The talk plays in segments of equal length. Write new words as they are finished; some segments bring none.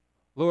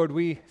Lord,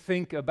 we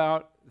think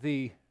about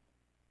the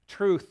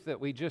truth that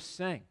we just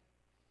sang,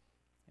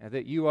 and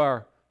that you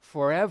are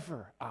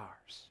forever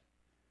ours,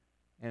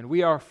 and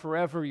we are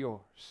forever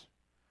yours.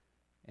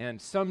 And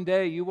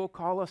someday you will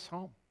call us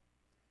home,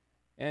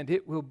 and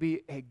it will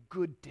be a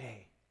good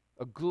day,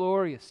 a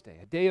glorious day,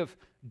 a day of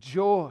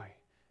joy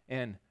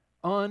and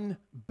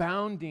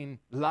unbounding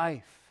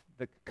life,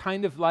 the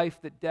kind of life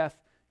that death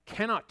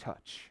cannot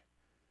touch.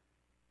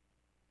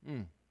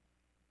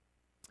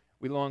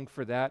 We long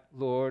for that,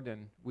 Lord,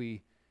 and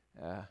we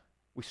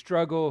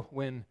struggle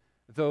when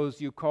those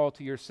you call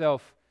to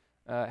yourself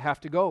have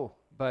to go.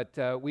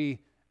 But we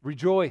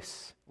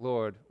rejoice,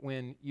 Lord,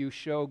 when you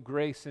show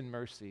grace and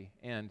mercy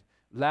and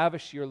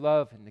lavish your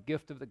love and the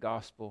gift of the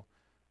gospel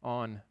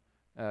on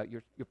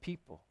your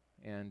people.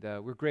 And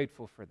we're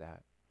grateful for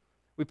that.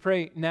 We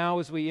pray now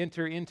as we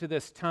enter into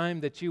this time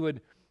that you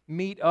would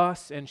meet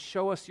us and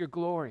show us your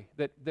glory,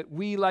 that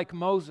we, like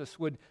Moses,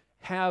 would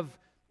have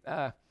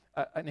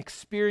an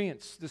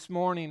experience this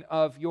morning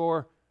of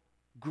your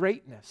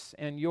greatness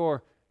and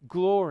your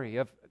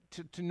glory,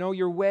 to know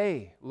your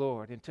way,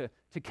 Lord, and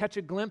to catch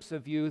a glimpse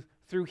of you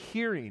through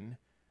hearing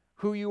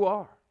who you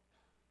are.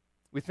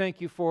 We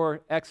thank you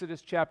for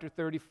Exodus chapter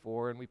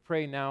 34, and we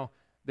pray now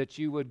that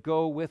you would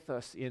go with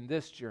us in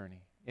this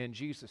journey. In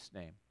Jesus'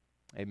 name,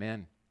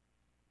 amen.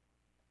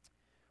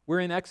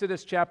 We're in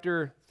Exodus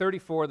chapter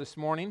 34 this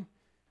morning.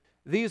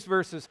 These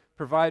verses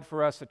provide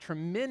for us a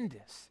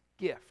tremendous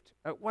gift.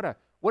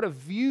 What a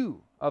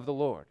view of the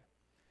Lord.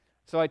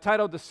 So I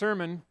titled the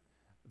sermon,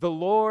 The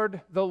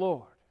Lord, the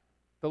Lord.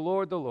 The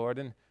Lord, the Lord.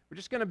 And we're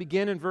just going to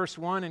begin in verse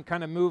 1 and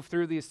kind of move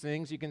through these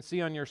things. You can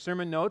see on your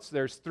sermon notes,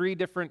 there's 3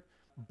 different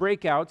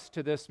breakouts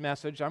to this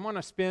message. I want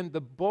to spend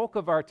the bulk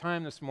of our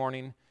time this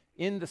morning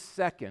in the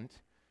second.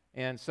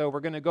 And so we're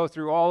going to go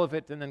through all of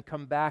it and then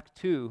come back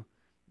to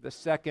the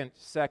second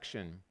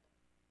section.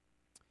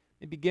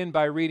 We begin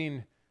by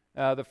reading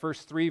the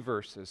first 3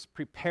 verses,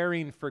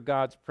 preparing for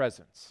God's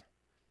presence.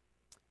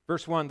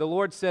 Verse 1, the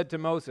Lord said to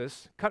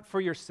Moses, cut for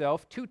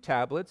yourself 2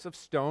 tablets of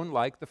stone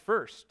like the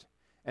first,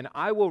 and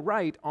I will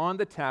write on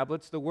the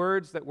tablets the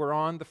words that were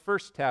on the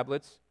first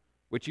tablets,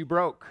 which you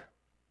broke.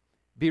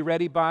 Be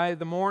ready by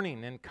the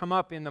morning, and come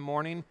up in the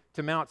morning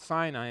to Mount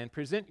Sinai, and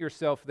present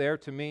yourself there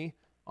to me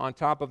on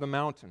top of the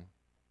mountain.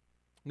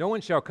 No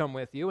one shall come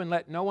with you, and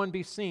let no one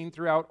be seen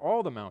throughout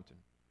all the mountain.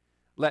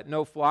 Let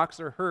no flocks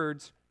or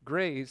herds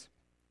graze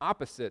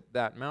opposite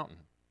that mountain.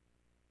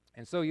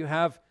 And so you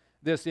have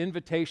this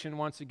invitation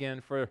once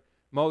again for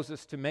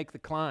Moses to make the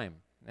climb.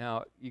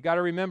 Now, you got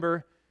to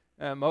remember,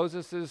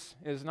 Moses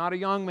is not a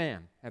young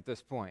man at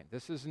this point.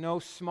 This is no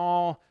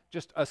small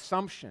just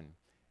assumption.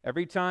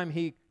 Every time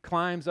he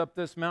climbs up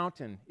this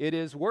mountain, it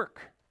is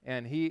work,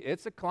 and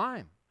it's a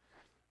climb.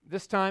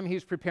 This time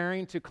he's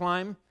preparing to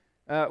climb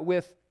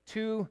with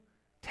 2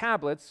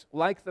 tablets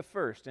like the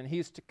first, and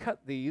he's to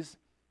cut these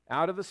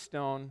out of the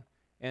stone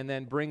and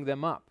then bring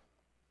them up.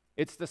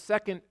 It's the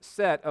second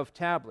set of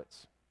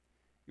tablets.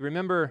 You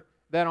remember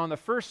that on the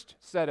first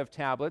set of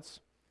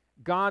tablets,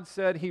 God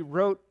said he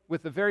wrote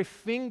with the very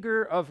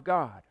finger of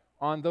God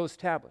on those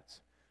tablets.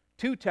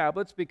 2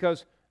 tablets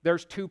because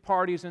there's 2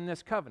 parties in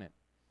this covenant.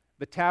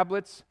 The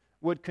tablets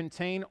would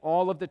contain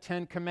all of the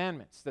 10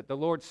 commandments that the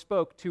Lord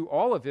spoke to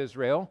all of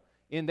Israel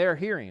in their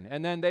hearing.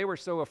 And then they were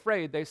so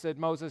afraid, they said,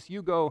 Moses,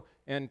 you go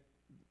and,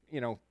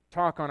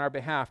 talk on our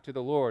behalf to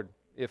the Lord.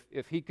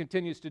 If he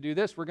continues to do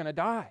this, we're going to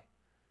die.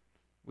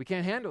 We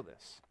can't handle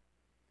this.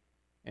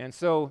 And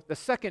so the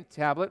second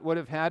tablet would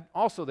have had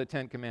also the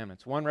 10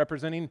 commandments, one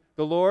representing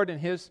the Lord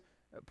and his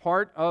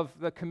part of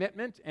the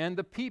commitment, and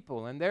the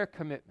people and their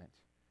commitment.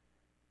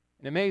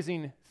 An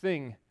amazing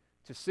thing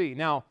to see.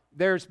 Now,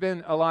 there's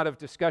been a lot of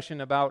discussion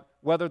about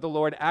whether the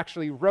Lord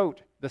actually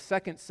wrote the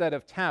second set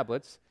of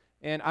tablets,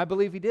 and I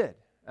believe he did.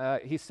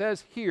 He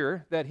says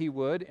here that he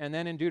would, and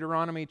then in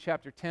Deuteronomy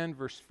chapter 10,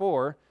 verse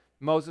 4,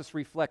 Moses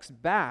reflects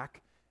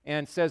back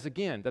and says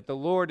again that the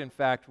Lord, in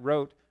fact,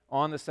 wrote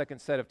on the second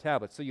set of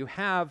tablets. So you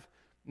have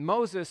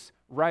Moses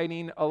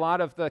writing a lot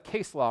of the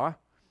case law,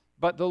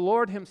 but the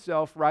Lord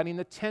himself writing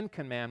the 10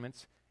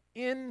 commandments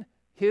in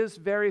his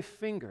very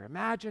finger.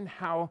 Imagine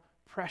how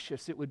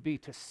precious it would be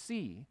to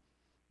see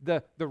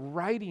the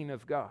writing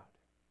of God.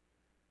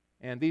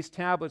 And these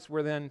tablets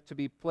were then to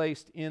be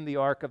placed in the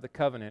Ark of the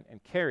Covenant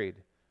and carried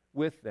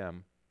with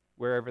them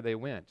wherever they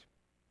went.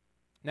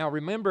 Now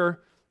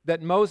remember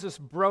that Moses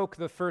broke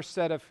the first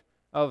set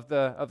of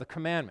the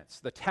commandments.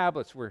 The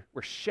tablets were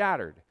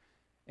shattered.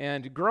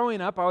 And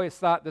growing up, I always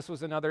thought this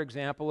was another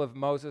example of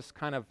Moses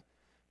kind of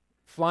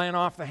flying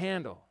off the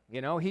handle.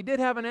 He did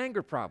have an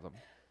anger problem.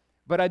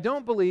 But I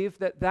don't believe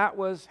that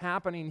was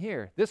happening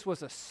here. This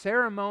was a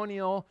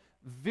ceremonial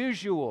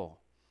visual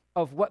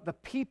of what the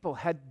people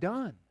had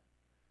done.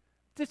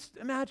 Just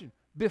imagine,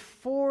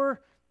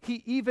 before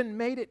he even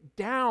made it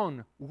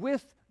down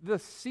with the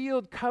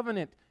sealed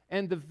covenant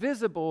and the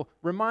visible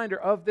reminder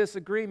of this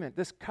agreement,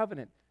 this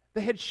covenant,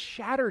 they had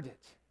shattered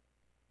it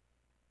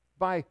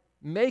by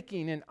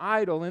making an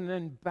idol and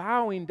then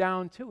bowing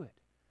down to it,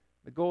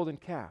 the golden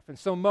calf. And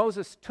so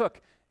Moses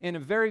took in a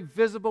very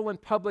visible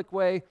and public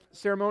way,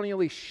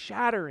 ceremonially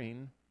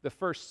shattering the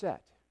first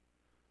set,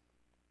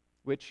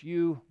 which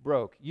you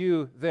broke.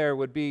 You there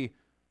would be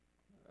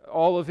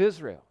all of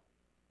Israel,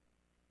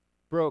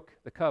 broke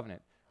the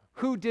covenant.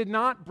 Who did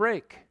not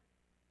break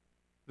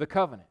the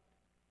covenant?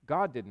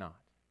 God did not.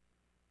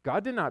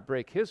 God did not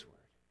break His word.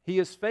 He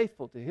is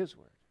faithful to His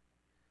word.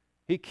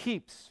 He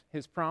keeps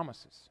His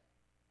promises.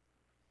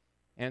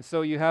 And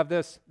so you have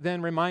this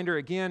then reminder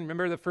again.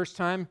 Remember the first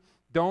time?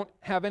 Don't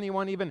have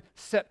anyone even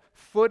set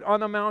foot on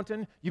the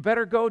mountain. You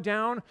better go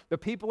down. The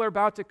people are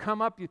about to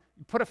come up. You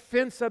put a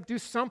fence up, do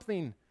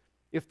something.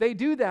 If they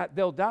do that,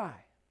 they'll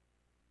die.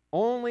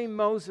 Only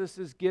Moses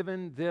is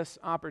given this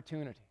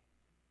opportunity.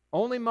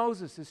 Only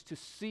Moses is to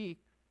see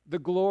the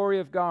glory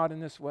of God in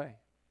this way.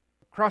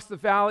 Across the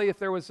valley, if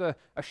there was a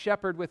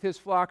shepherd with his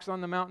flocks on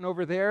the mountain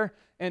over there,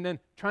 and then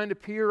trying to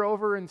peer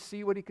over and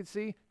see what he could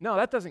see, no,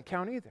 that doesn't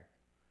count either.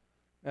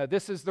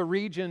 This is the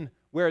region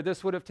where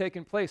this would have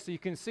taken place. So you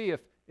can see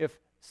if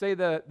say,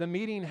 the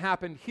meeting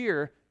happened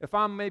here, if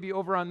I'm maybe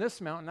over on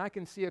this mountain, I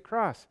can see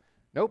across.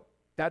 Nope,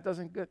 that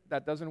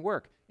doesn't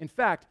work. In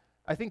fact,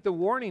 I think the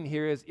warning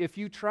here is if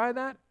you try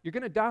that, you're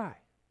going to die.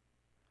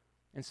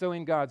 And so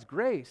in God's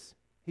grace,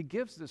 He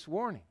gives this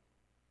warning.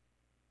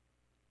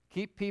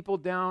 Keep people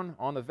down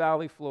on the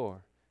valley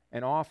floor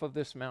and off of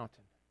this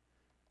mountain.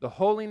 The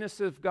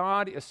holiness of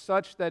God is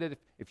such that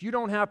if you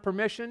don't have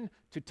permission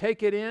to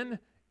take it in,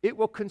 it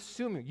will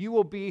consume you. You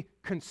will be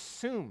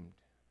consumed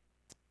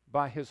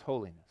by His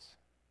holiness.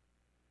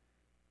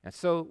 And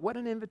so what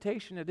an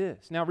invitation it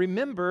is. Now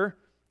remember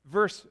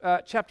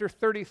chapter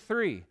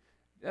 33,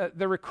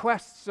 the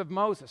requests of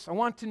Moses. I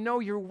want to know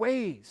your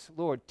ways,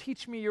 Lord.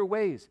 Teach me your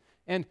ways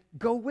and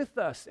go with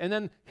us. And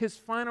then his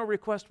final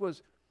request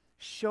was,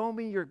 show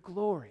me your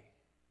glory.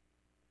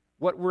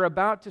 What we're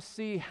about to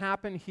see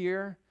happen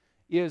here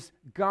is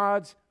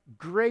God's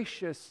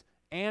gracious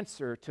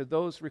answer to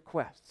those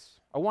requests.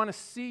 I want to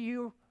see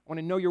you. I want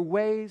to know your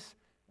ways.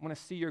 I want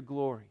to see your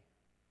glory.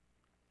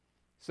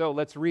 So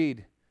let's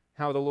read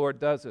how the Lord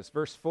does this.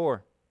 Verse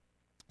 4.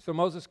 So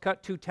Moses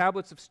cut 2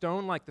 tablets of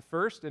stone like the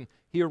first, and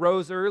he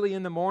arose early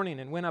in the morning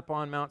and went up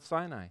on Mount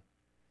Sinai,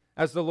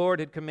 as the Lord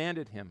had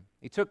commanded him.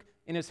 He took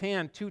in his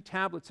hand 2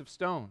 tablets of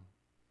stone.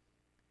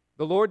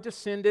 The Lord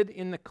descended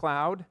in the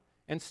cloud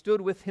and stood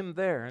with him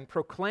there and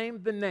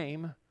proclaimed the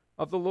name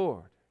of the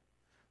Lord.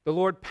 The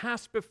Lord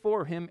passed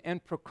before him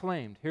and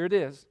proclaimed, here it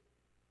is,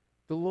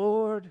 the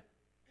Lord,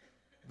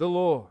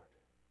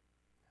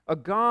 a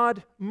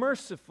God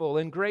merciful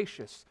and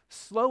gracious,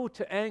 slow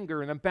to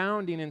anger and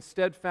abounding in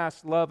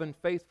steadfast love and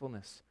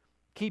faithfulness,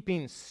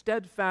 keeping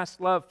steadfast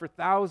love for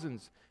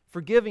thousands,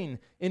 forgiving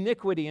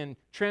iniquity and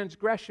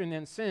transgression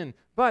and sin,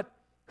 but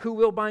who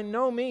will by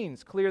no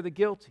means clear the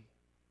guilty,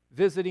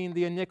 visiting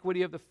the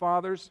iniquity of the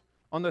fathers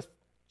on the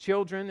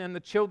children and the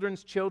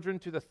children's children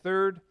to the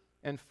 3rd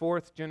and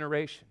 4th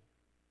generation.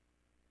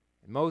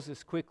 And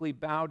Moses quickly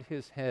bowed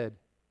his head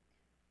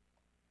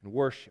and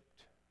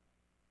worshiped.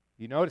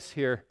 You notice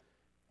here,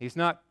 he's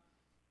not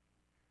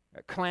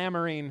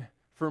clamoring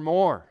for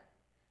more.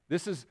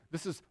 This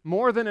is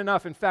more than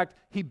enough. In fact,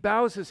 he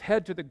bows his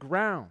head to the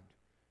ground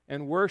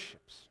and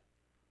worships.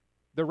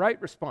 The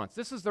right response.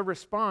 This is the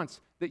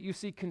response that you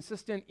see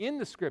consistent in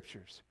the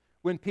Scriptures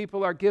when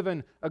people are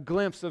given a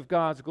glimpse of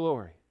God's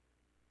glory.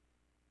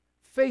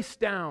 Face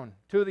down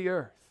to the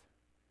earth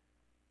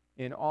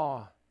in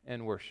awe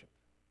and worship.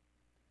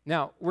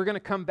 Now, we're going to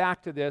come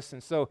back to this,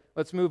 and so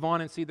let's move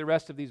on and see the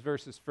rest of these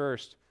verses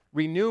first.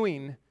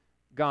 Renewing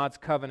God's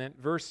covenant,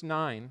 verse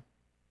 9,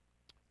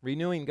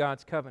 renewing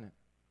God's covenant.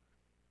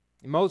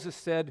 Moses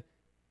said,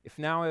 if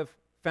now I have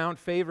found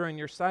favor in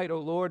your sight, O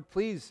Lord,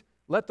 please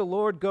let the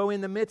Lord go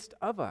in the midst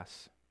of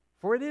us.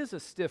 For it is a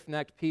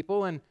stiff-necked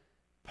people, and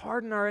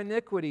pardon our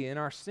iniquity and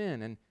our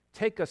sin, and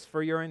take us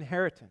for your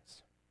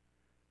inheritance.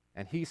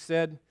 And he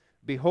said,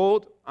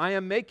 behold, I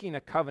am making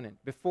a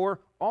covenant before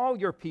all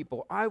your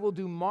people. I will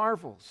do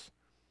marvels,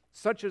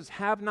 such as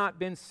have not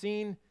been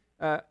seen,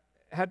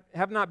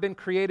 have not been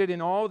created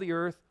in all the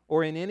earth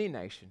or in any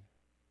nation.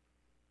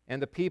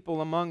 And the people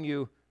among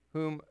you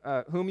whom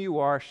you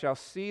are shall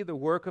see the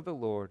work of the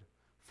Lord,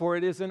 for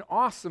it is an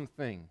awesome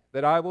thing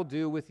that I will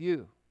do with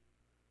you.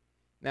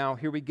 Now,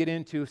 here we get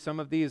into some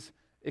of these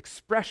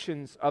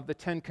expressions of the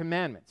 10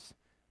 Commandments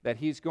that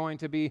he's going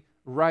to be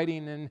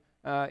writing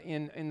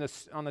on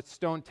the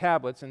stone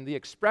tablets. And the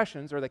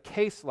expressions, or the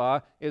case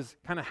law, is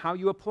kind of how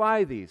you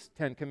apply these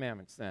 10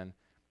 Commandments then.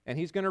 And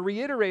he's going to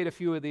reiterate a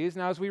few of these.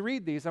 Now, as we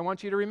read these, I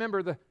want you to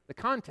remember the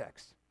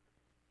context.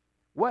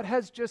 What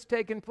has just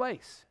taken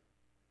place?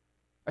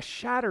 A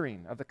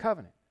shattering of the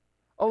covenant,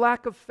 a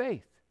lack of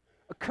faith,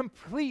 a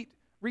complete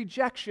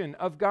rejection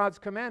of God's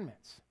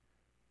commandments.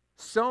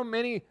 So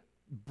many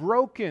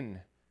broken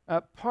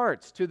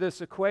parts to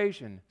this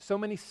equation, so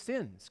many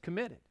sins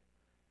committed.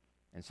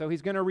 And so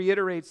he's going to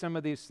reiterate some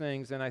of these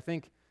things, and I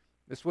think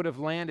this would have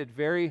landed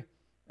very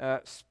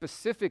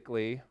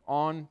specifically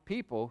on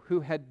people who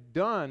had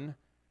done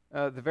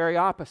the very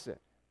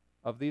opposite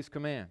of these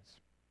commands.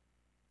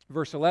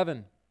 Verse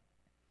 11,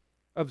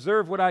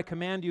 Observe what I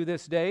command you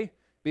this day.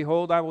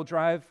 Behold, I will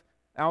drive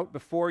out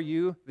before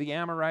you the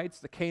Amorites,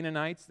 the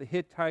Canaanites, the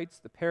Hittites,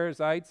 the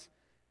Perizzites,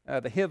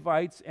 the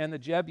Hivites, and the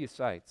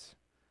Jebusites.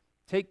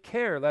 Take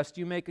care lest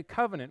you make a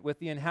covenant with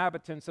the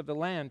inhabitants of the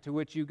land to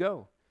which you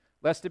go,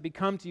 lest it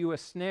become to you a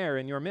snare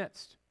in your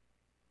midst.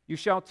 You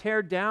shall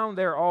tear down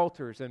their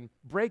altars and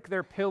break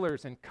their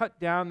pillars and cut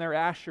down their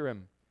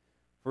Asherim.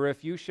 For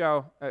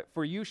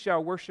you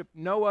shall worship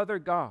no other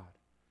God.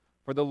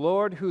 For the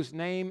Lord, whose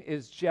name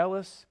is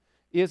jealous,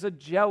 is a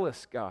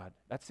jealous God.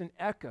 That's an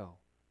echo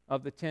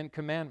of the Ten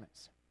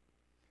Commandments.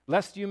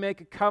 Lest you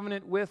make a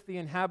covenant with the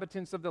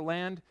inhabitants of the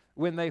land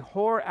when they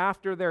whore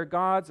after their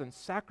gods and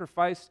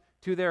sacrifice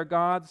to their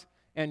gods,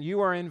 and you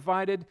are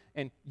invited,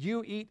 and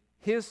you eat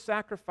his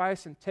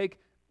sacrifice and take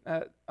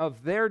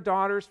of their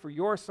daughters for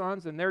your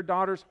sons, and their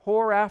daughters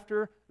whore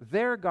after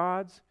their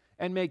gods,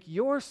 and make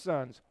your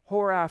sons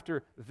whore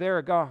after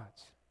their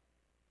gods.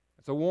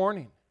 It's a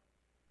warning.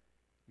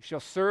 You shall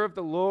serve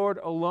the Lord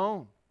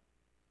alone.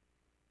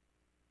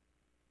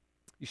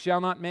 You shall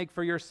not make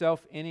for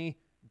yourself any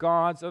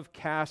gods of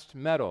cast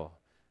metal.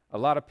 A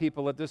lot of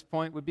people at this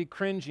point would be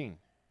cringing,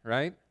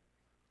 right?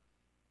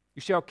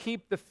 You shall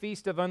keep the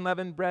feast of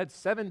unleavened bread.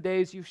 7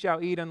 days you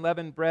shall eat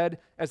unleavened bread,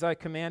 as I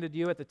commanded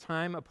you at the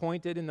time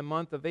appointed in the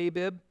month of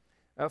Abib.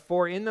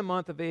 For in the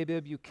month of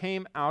Abib you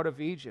came out of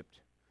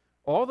Egypt.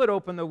 All that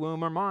open the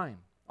womb are mine.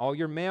 All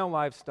your male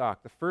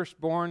livestock, the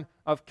firstborn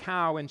of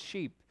cow and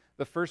sheep,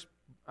 the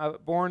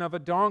firstborn of a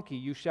donkey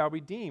you shall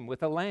redeem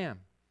with a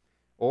lamb.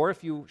 Or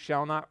if you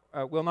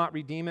will not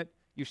redeem it,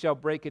 you shall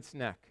break its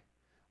neck.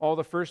 All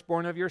the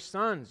firstborn of your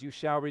sons you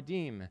shall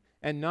redeem,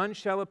 and none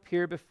shall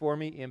appear before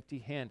me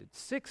empty-handed.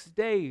 6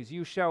 days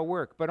you shall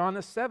work, but on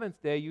the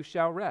seventh day you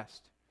shall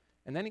rest.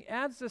 And then he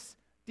adds this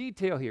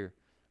detail here.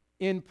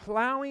 In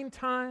plowing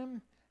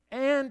time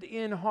and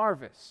in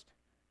harvest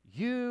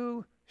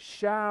you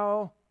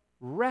shall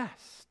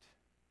rest.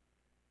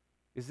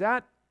 Is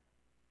that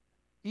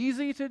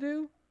easy to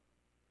do?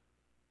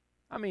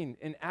 I mean,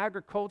 in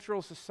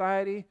agricultural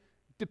society,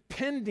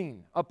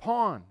 depending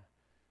upon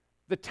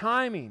the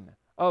timing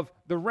of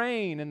the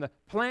rain and the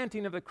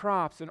planting of the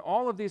crops and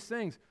all of these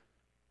things,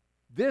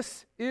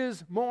 this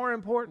is more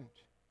important.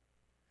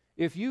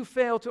 If you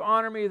fail to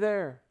honor me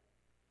there,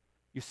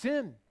 you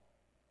sin.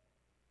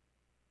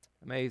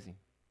 Amazing.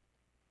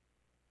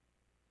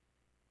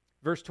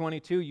 Verse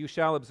 22, you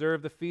shall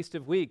observe the Feast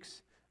of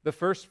Weeks, the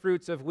first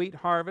fruits of wheat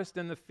harvest,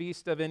 and the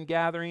feast of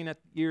ingathering at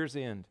year's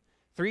end.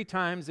 3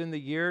 times in the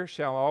year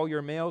shall all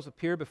your males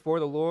appear before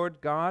the Lord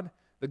God,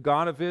 the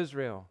God of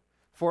Israel.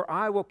 For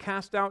I will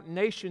cast out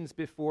nations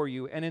before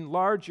you and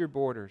enlarge your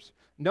borders.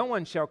 No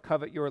one shall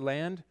covet your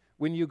land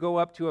when you go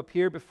up to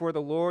appear before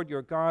the Lord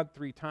your God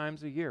 3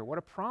 times a year. What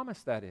a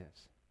promise that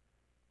is.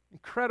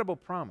 Incredible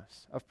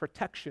promise of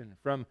protection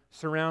from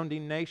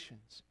surrounding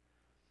nations.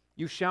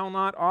 You shall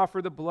not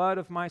offer the blood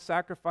of my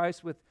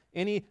sacrifice with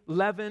any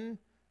leaven,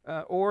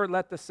 or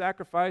let the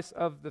sacrifice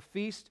of the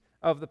feast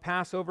of the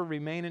Passover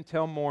remain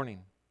until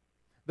morning.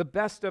 The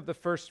best of the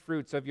first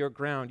fruits of your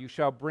ground you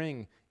shall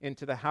bring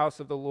into the house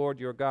of the Lord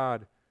your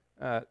God.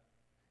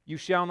 You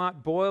shall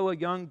not boil a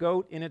young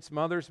goat in its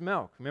mother's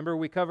milk. Remember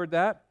we covered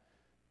that?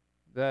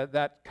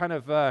 That kind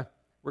of,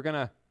 we're going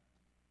to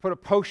put a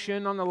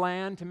potion on the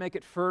land to make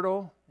it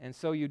fertile. And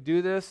so you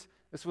do this.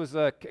 This was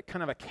a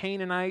kind of a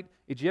Canaanite,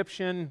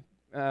 Egyptian,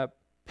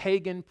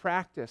 pagan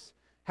practice.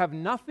 Have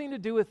nothing to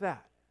do with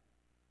that.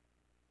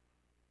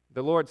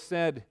 The Lord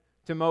said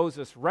to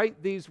Moses,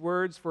 write these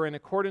words, for in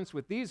accordance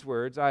with these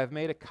words I have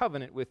made a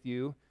covenant with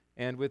you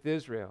and with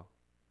Israel.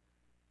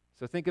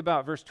 So think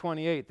about verse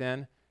 28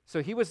 then.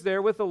 So he was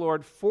there with the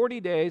Lord 40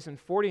 days and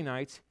 40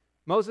 nights.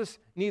 Moses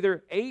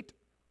neither ate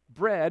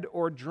bread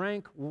or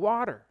drank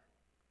water.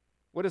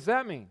 What does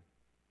that mean?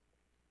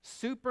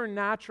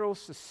 Supernatural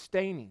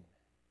sustaining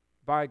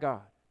by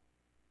God.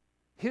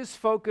 His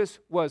focus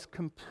was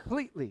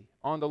completely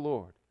on the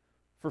Lord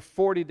for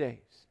 40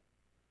 days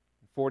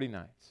and 40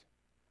 nights.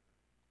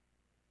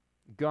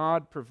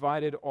 God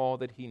provided all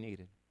that he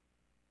needed.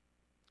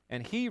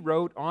 And he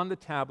wrote on the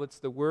tablets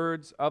the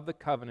words of the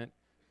covenant,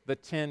 the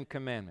 10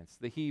 commandments,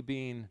 the he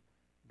being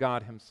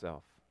God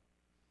himself.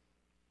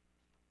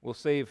 We'll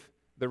save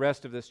the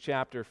rest of this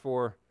chapter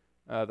for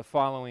the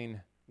following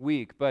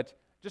week, but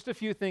just a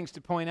few things to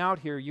point out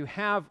here. You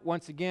have,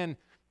 once again,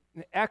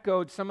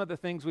 echoed some of the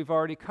things we've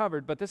already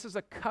covered, but this is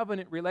a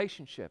covenant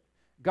relationship.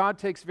 God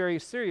takes very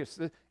serious,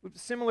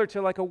 similar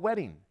to like a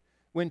wedding.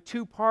 When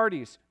 2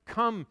 parties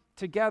come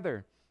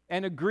together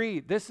and agree,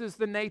 this is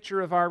the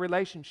nature of our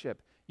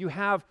relationship. You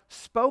have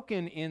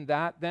spoken in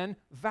that then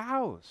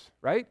vows,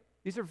 right?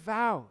 These are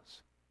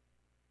vows.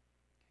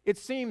 It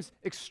seems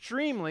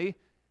extremely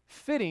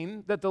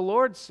fitting that the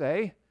Lord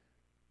say,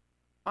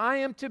 I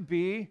am to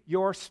be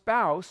your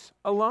spouse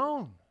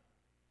alone.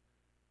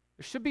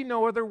 There should be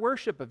no other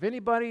worship of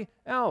anybody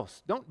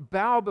else. Don't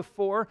bow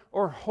before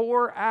or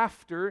whore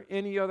after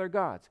any other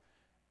gods.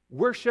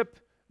 Worship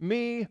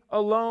me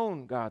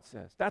alone, God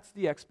says. That's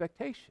the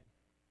expectation.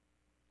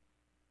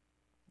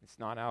 It's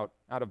not out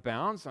of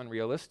bounds,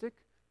 unrealistic.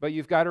 But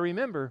you've got to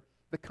remember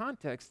the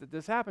context that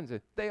this happens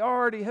in. They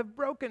already have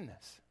broken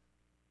this.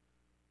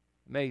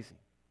 Amazing.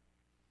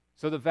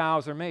 So the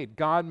vows are made.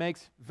 God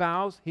makes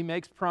vows. He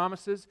makes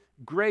promises,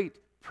 great,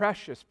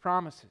 precious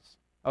promises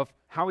of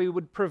how He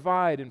would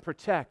provide and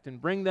protect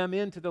and bring them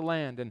into the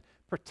land and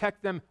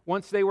protect them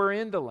once they were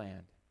in the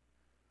land.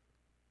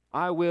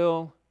 I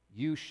will,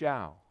 you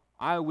shall.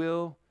 I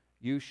will,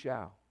 you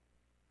shall.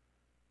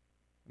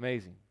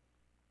 Amazing.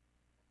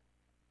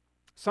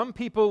 Some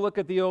people look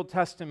at the Old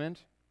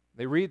Testament,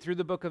 they read through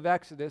the book of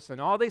Exodus,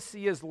 and all they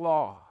see is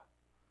law.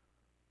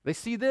 They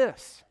see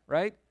this,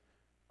 right?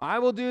 I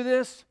will do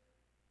this,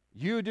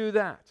 you do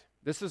that.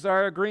 This is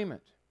our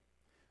agreement.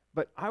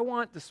 But I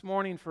want this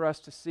morning for us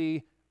to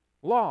see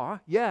law,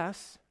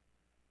 yes,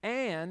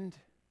 and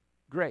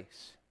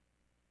grace.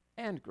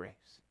 And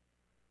grace.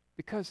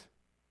 Because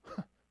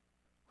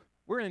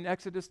we're in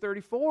Exodus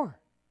 34.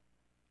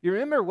 You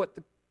remember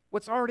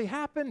what's already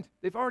happened.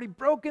 They've already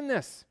broken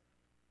this.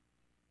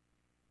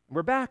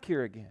 We're back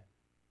here again.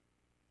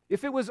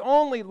 If it was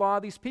only law,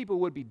 these people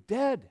would be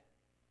dead.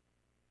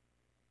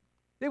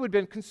 They would have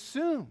been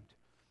consumed.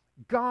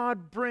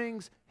 God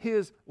brings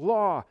His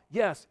law,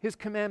 yes. His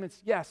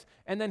commandments, yes.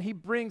 And then He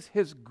brings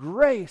His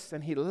grace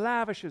and He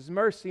lavishes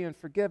mercy and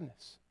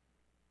forgiveness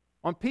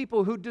on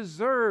people who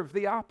deserve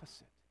the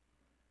opposite.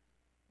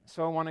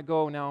 So I want to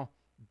go now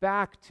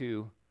back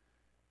to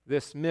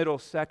this middle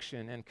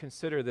section and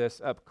consider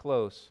this up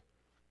close.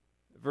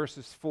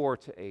 Verses 4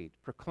 to 8,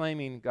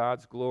 proclaiming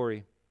God's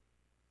glory.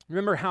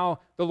 Remember how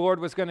the Lord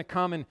was going to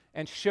come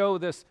and show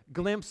this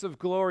glimpse of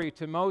glory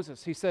to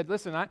Moses. He said,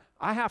 listen,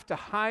 I have to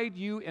hide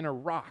you in a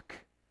rock.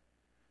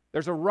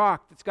 There's a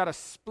rock that's got a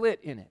split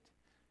in it.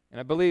 And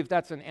I believe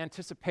that's an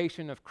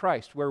anticipation of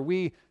Christ, where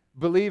we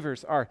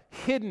believers are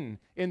hidden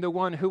in the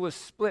one who was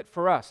split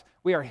for us.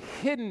 We are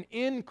hidden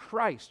in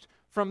Christ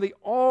from the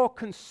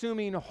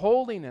all-consuming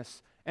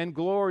holiness and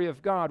glory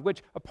of God,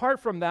 which apart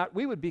from that,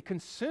 we would be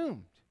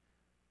consumed.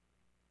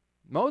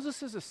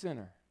 Moses is a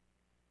sinner.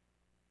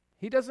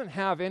 He doesn't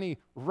have any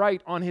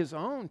right on his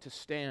own to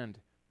stand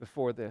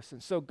before this.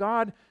 And so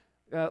God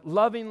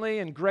lovingly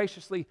and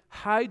graciously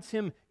hides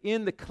him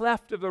in the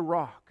cleft of the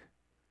rock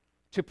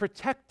to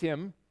protect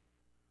him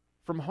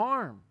from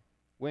harm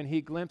when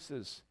he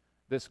glimpses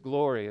this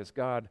glory as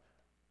God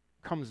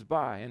comes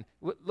by. And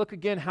look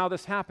again how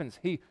this happens.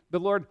 The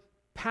Lord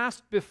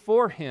passed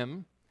before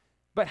him,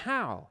 but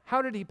how?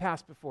 How did He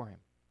pass before him?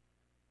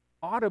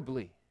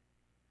 Audibly.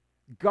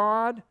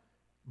 God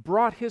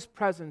brought His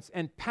presence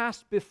and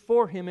passed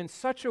before him in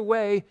such a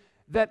way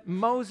that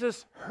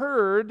Moses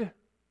heard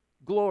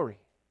glory,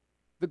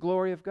 the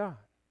glory of God.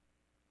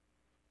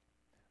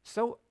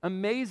 So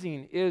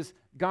amazing is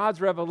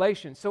God's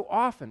revelation. So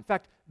often, in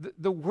fact,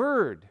 the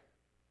Word,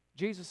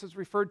 Jesus is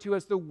referred to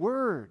as the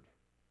Word.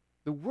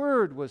 The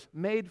Word was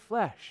made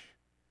flesh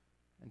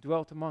and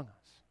dwelt among us.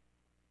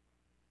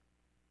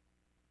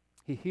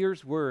 He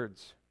hears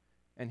words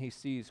and He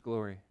sees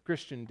glory.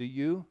 Christian, do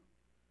you?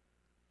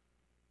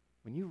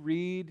 When you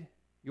read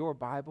your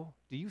Bible,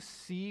 do you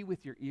see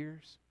with your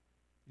ears?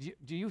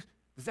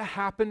 Does that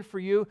happen for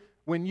you?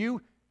 When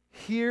you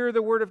hear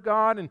the Word of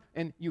God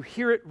and you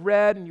hear it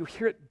read and you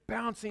hear it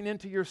bouncing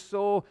into your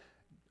soul,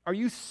 are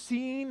you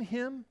seeing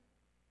Him?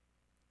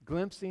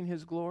 Glimpsing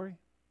His glory?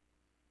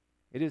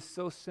 It is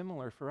so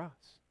similar for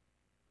us.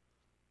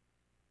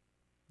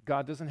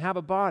 God doesn't have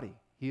a body.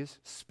 He is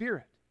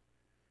spirit.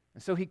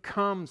 And so He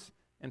comes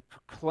and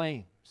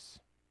proclaims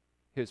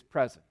His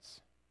presence.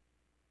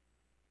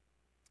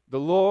 The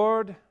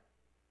Lord,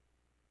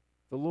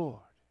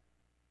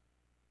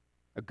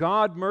 a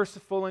God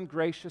merciful and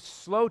gracious,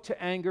 slow to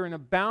anger and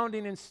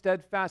abounding in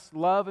steadfast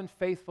love and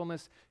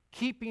faithfulness,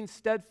 keeping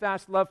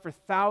steadfast love for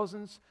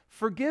thousands,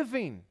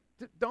 forgiving.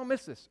 Don't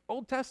miss this.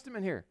 Old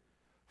Testament here.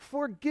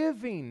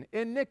 Forgiving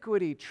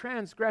iniquity,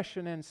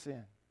 transgression, and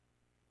sin.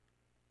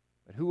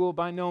 But who will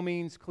by no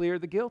means clear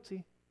the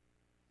guilty,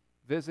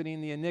 visiting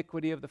the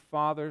iniquity of the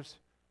fathers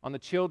on the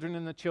children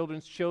and the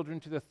children's children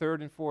to the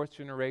third and fourth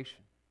generation.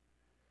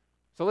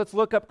 So let's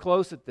look up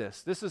close at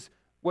this. This is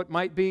what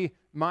might be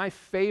my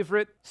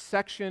favorite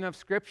section of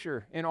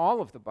Scripture in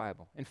all of the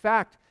Bible. In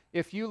fact,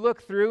 if you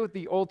look through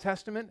the Old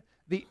Testament,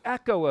 the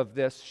echo of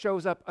this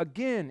shows up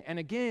again and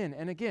again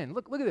and again.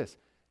 Look at this.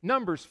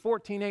 Numbers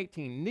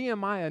 14:18,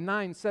 Nehemiah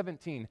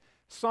 9:17,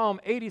 Psalm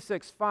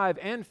 86:5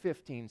 and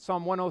 15,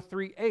 Psalm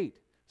 103:8,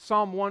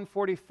 Psalm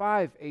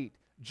 145:8,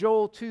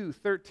 Joel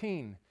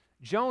 2:13,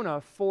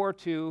 Jonah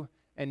 4:2,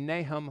 and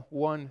Nahum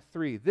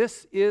 1:3.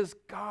 This is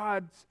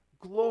God's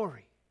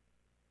glory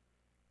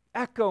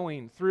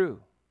echoing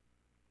through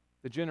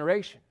the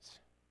generations.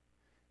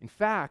 In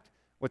fact,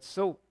 what's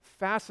so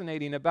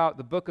fascinating about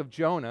the book of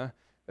Jonah,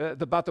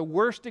 about the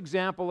worst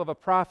example of a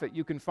prophet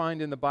you can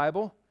find in the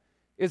Bible,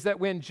 is that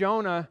when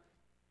Jonah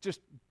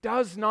just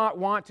does not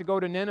want to go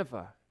to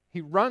Nineveh,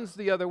 he runs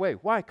the other way.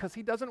 Why? Because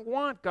he doesn't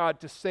want God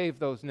to save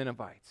those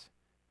Ninevites.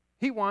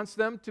 He wants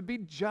them to be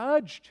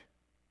judged.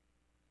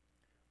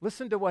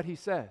 Listen to what he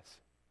says.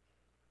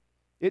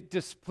 It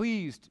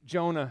displeased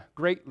Jonah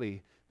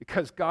greatly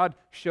because God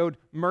showed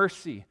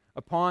mercy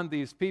upon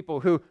these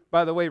people who,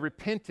 by the way,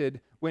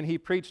 repented when he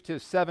preached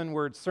his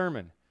 7-word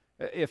sermon.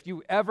 If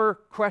you ever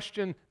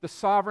question the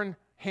sovereign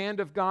hand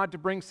of God to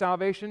bring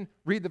salvation,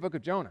 read the book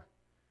of Jonah.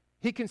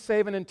 He can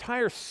save an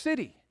entire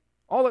city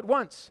all at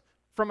once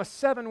from a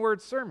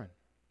 7-word sermon.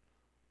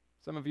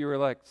 Some of you are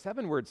like,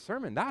 7-word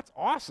sermon? That's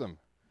awesome.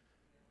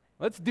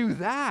 Let's do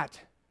that.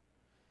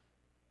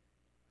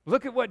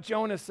 Look at what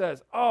Jonah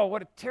says. Oh,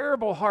 what a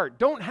terrible heart.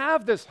 Don't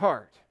have this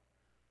heart.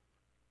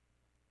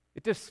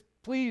 It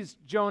displeased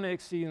Jonah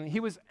exceedingly. He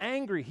was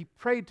angry. He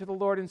prayed to the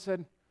Lord and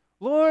said,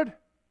 Lord,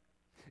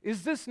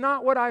 is this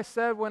not what I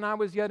said when I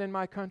was yet in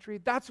my country?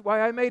 That's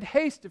why I made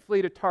haste to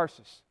flee to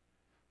Tarsus.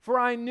 For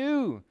I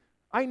knew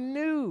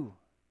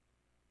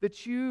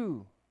that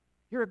you're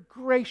a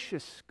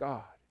gracious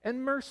God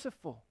and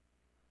merciful,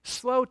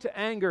 slow to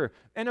anger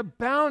and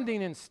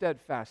abounding in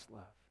steadfast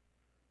love,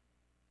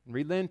 and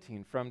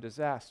relenting from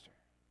disaster.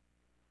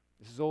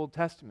 This is Old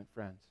Testament,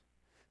 friends.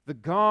 The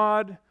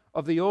God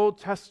of the Old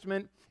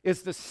Testament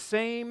is the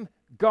same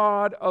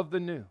God of the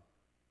New.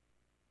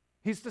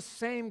 He's the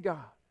same God.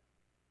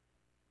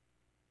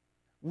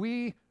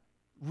 We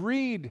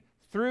read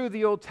through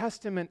the Old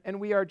Testament and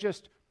we are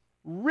just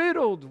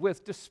riddled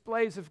with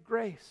displays of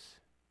grace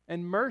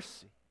and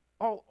mercy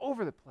all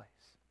over the place.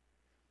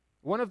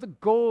 One of the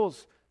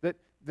goals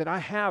that I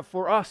have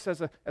for us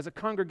as a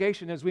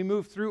congregation as we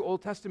move through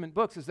Old Testament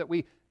books is that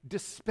we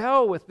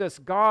dispel with this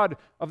God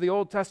of the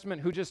Old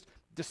Testament who just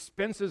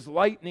dispenses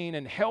lightning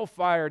and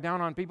hellfire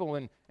down on people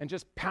and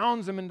just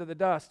pounds them into the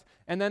dust.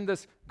 And then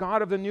this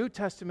God of the New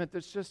Testament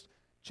that's just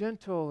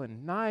gentle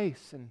and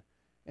nice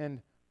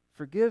and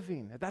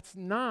forgiving. That's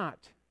not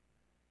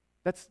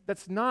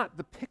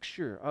the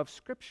picture of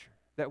Scripture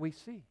that we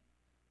see.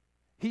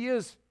 He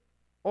is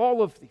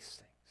all of these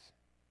things.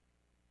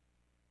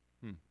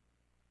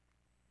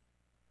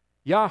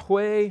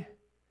 Yahweh,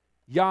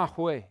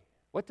 Yahweh.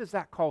 What does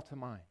that call to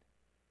mind?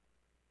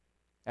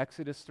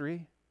 Exodus 3.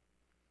 You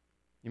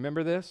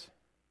remember this?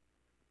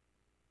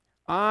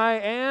 I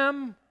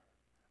am,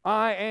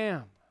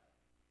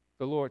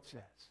 the Lord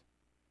says.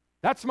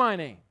 That's my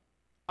name.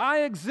 I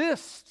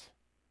exist.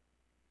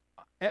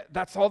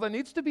 That's all that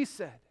needs to be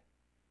said.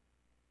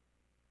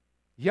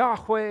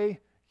 Yahweh,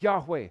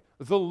 Yahweh.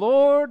 The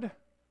Lord,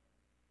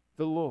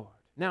 the Lord.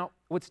 Now,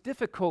 what's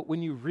difficult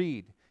when you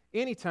read,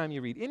 anytime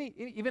you read,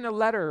 even a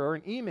letter or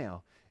an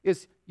email,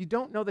 is you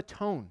don't know the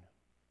tone.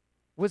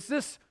 Was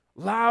this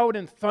loud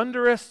and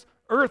thunderous,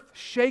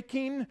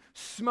 earth-shaking,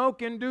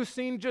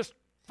 smoke-inducing, just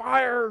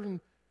fire?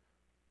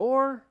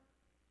 Or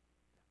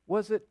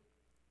was it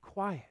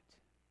quiet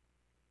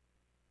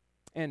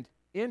and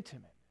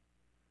intimate?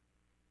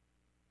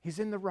 He's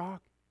in the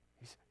rock.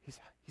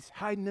 He's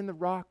hiding in the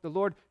rock. The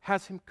Lord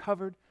has him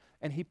covered,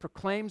 and he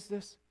proclaims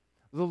this,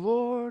 the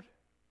Lord,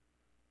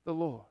 the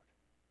Lord.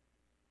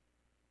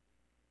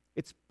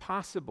 It's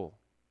possible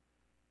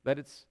that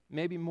it's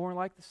maybe more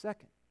like the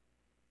second.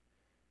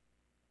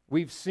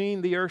 We've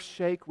seen the earth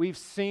shake. We've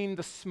seen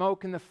the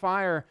smoke and the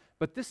fire,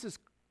 but this is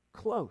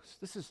close.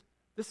 This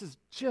is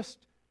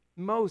just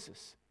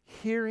Moses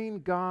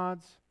hearing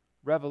God's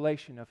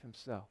revelation of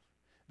himself.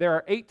 There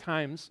are 8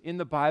 times in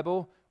the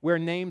Bible where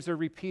names are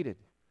repeated.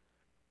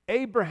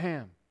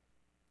 Abraham.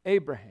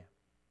 Remember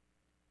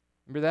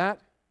that?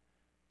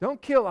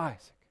 Don't kill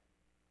Isaac.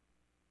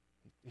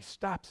 He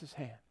stops his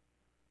hand.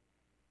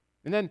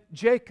 And then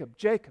Jacob.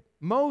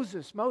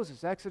 Moses,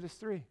 Exodus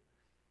 3.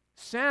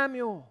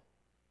 Samuel.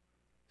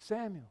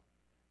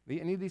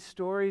 Any of these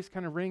stories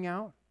kind of ring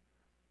out?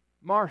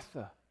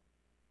 Martha.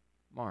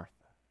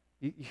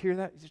 You hear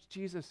that? It's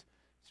Jesus.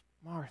 It's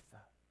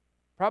Martha.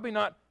 Probably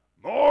not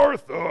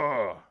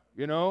Martha.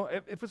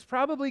 It was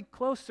probably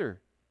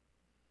closer.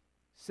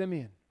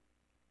 Simeon.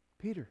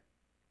 Peter.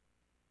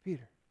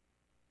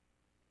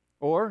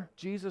 Or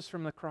Jesus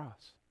from the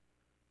cross.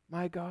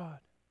 My God.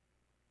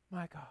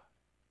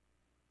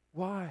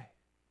 Why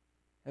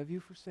have you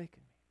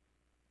forsaken me?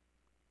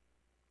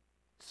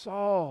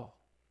 Saul,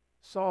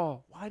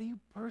 why do you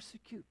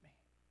persecute me?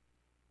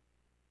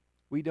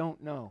 We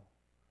don't know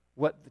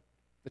what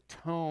the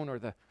tone or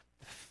the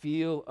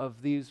feel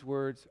of these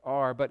words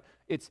are, but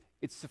it's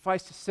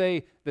suffice to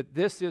say that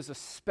this is a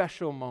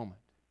special moment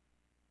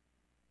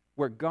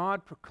where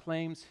God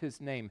proclaims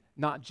his name,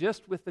 not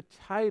just with the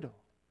title,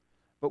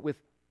 but with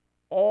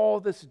all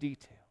this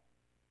detail.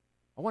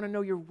 I want to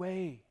know your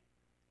way.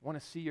 I want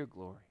to see your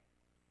glory.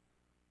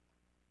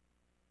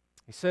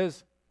 He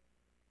says,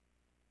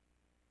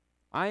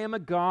 I am a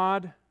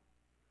God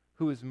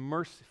who is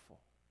merciful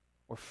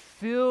or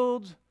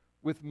filled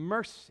with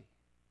mercy.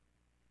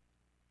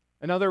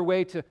 Another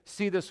way to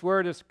see this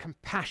word is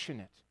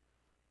compassionate.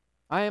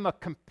 I am a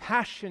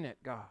compassionate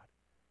God.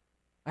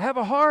 I have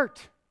a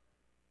heart,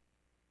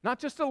 not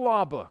just a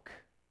law book.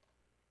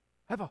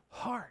 I have a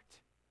heart.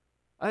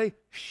 I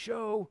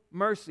show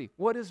mercy.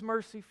 What is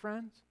mercy,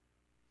 friends?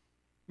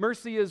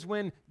 Mercy is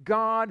when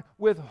God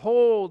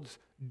withholds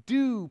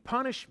due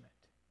punishment.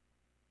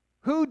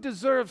 Who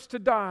deserves to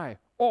die?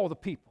 All the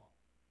people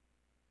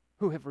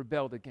who have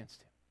rebelled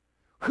against him.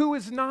 who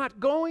is not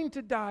going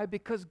to die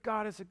because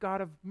God is a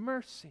God of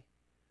mercy.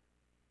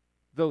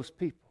 Those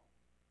people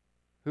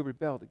who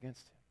rebelled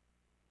against him.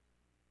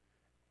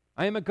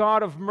 I am a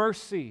God of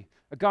mercy,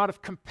 a God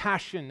of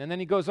compassion. And then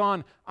he goes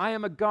on, I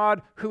am a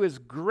God who is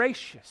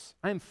gracious.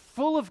 I am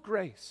full of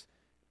grace,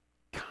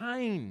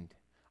 kind.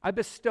 I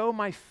bestow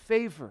my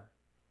favor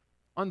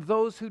on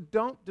those who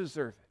don't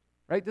deserve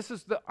it. Right? This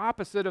is the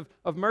opposite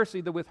of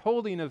mercy, the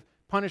withholding of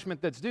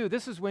punishment that's due.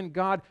 This is when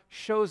God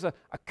shows a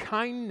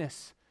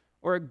kindness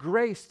or a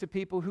grace to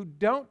people who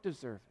don't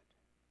deserve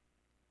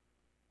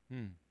it.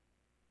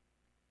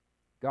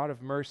 God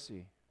of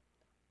mercy,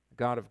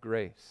 God of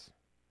grace.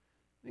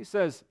 He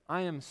says,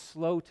 I am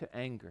slow to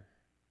anger.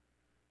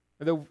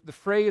 The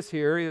phrase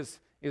here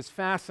is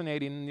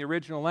fascinating in the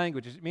original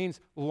language. It means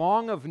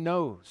long of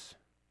nose.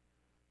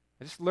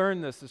 I just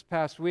learned this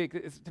past week.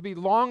 It's to be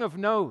long of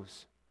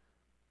nose.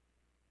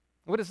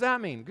 What does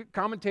that mean?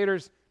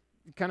 Commentators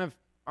kind of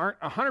aren't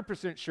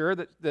 100% sure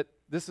that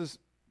this is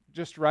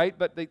just right,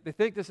 but they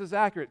think this is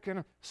accurate, kind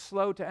of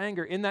slow to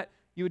anger, in that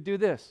you would do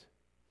this.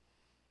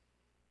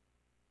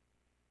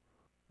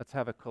 Let's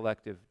have a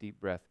collective deep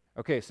breath.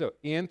 Okay, so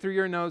in through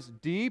your nose,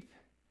 deep,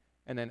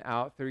 and then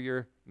out through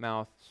your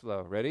mouth,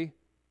 slow. Ready?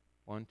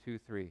 1, 2,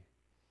 3.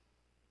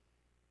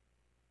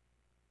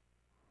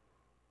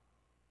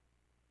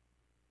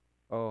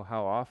 Oh,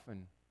 how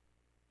often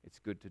it's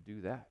good to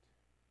do that.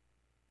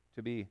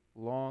 To be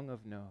long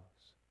of nose.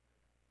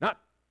 Not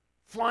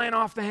flying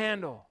off the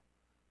handle.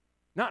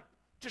 Not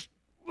just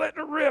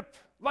letting it rip,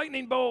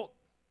 lightning bolt,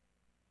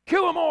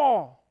 kill them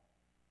all.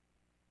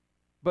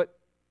 But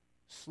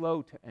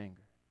slow to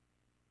anger.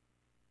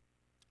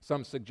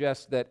 Some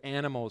suggest that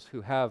animals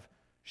who have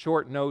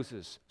short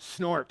noses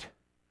snort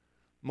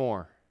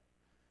more.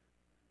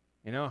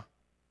 You know,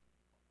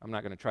 I'm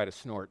not going to try to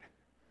snort.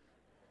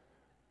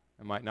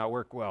 It might not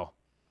work well.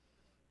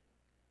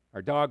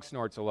 Our dog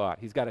snorts a lot.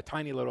 He's got a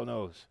tiny little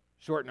nose,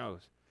 short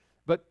nose.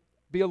 But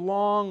be a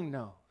long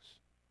nose.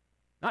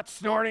 Not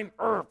snorting,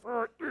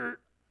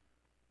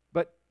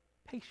 but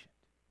patient.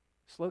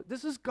 Slow.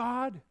 This is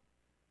God.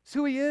 It's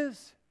who he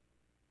is.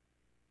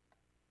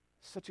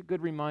 Such a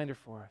good reminder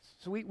for us.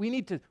 So we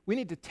need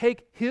to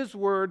take his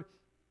word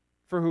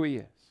for who he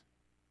is.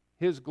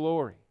 His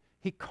glory.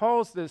 He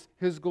calls this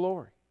his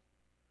glory.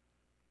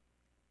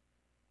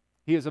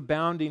 He is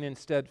abounding in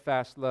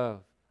steadfast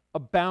love.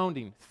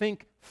 Abounding.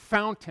 Think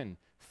fountain.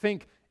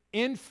 Think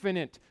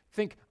infinite.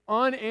 Think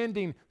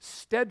unending,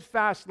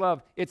 steadfast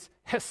love. It's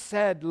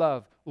hesed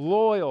love.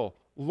 Loyal,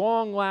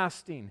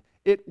 long-lasting.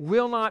 It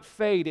will not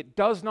fade. It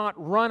does not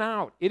run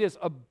out. It is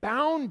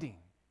abounding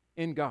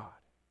in God.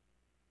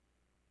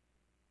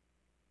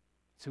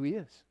 That's who he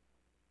is.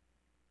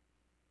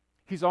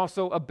 He's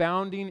also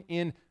abounding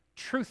in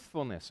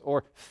truthfulness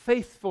or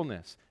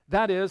faithfulness.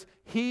 That is,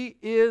 he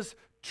is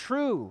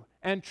true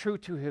and true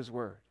to his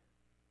word.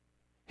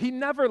 He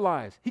never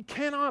lies. He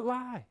cannot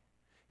lie.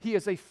 He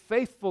is a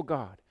faithful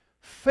God.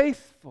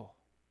 Faithful.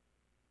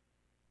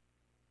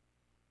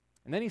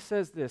 And then he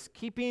says this,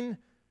 keeping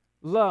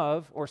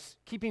love or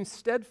keeping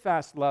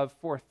steadfast love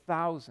for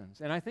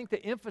thousands. And I think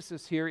the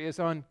emphasis here is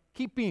on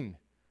keeping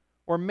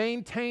or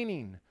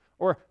maintaining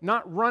or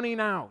not running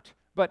out,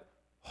 but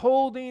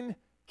holding,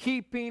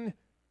 keeping,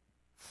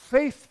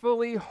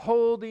 faithfully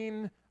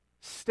holding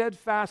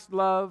steadfast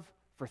love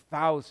for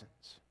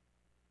thousands.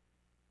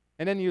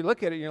 And then you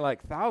look at it and you're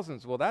like,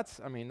 thousands? Well, that's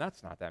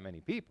not that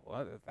many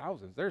people.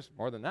 Thousands, there's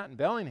more than that in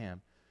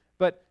Bellingham.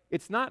 But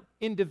it's not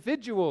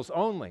individuals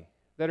only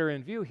that are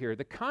in view here.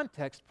 The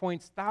context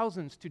points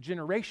thousands to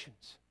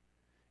generations.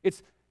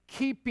 It's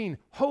keeping,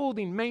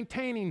 holding,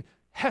 maintaining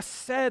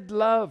hesed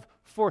love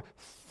for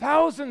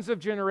thousands of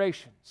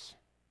generations.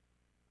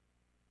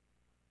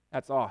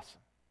 That's awesome.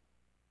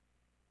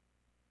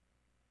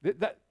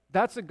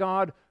 That's a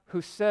God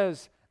who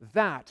says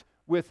that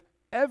with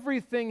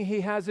everything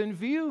he has in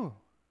view,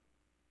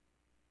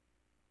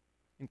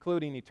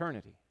 including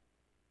eternity.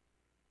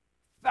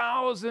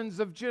 Thousands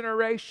of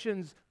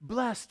generations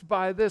blessed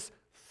by this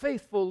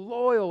faithful,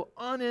 loyal,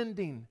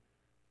 unending,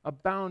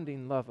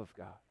 abounding love of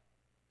God.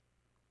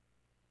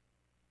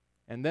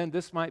 And then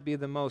this might be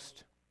the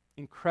most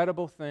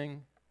incredible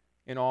thing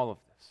in all of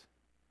this,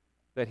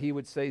 that he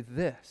would say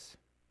this,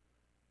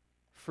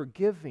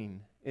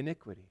 forgiving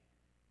iniquity,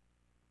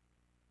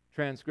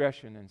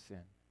 transgression, and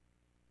sin.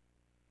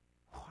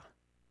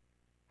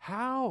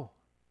 How?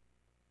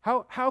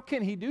 How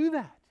can he do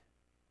that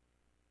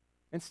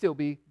and still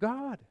be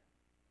God?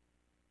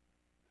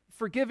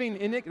 Forgiving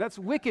iniquity, that's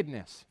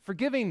wickedness.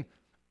 Forgiving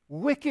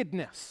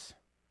wickedness.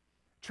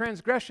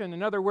 Transgression,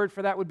 another word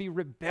for that would be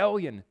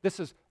rebellion.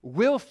 This is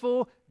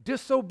willful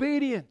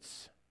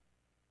disobedience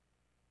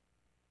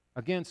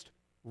against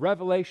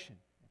revelation,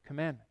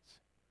 commandments.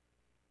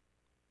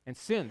 And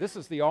sin, this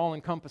is the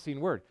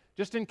all-encompassing word.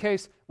 Just in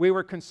case we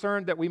were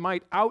concerned that we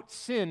might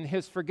out-sin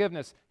his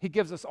forgiveness, he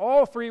gives us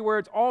all three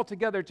words all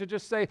together to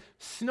just say,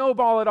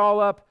 snowball it all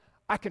up.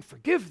 I can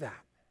forgive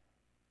that.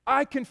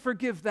 I can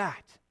forgive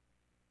that.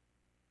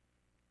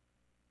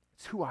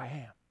 It's who I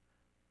am.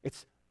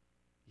 It's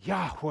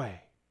Yahweh.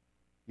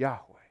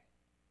 Yahweh.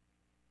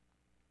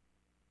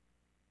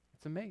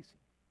 It's amazing.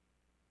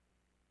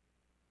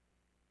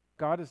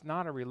 God is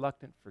not a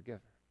reluctant forgiver.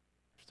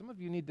 Some of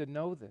you need to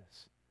know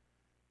this.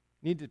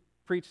 Need to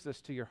preach this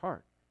to your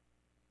heart.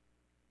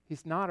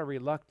 He's not a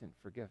reluctant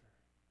forgiver.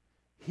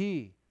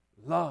 He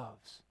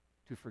loves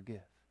to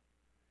forgive.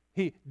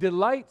 He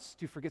delights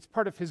to forgive. It's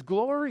part of His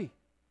glory.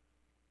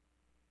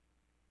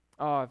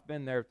 Oh, I've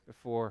been there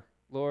before.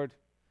 Lord,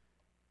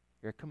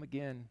 here I come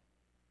again.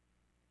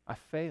 I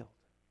failed.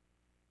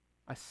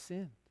 I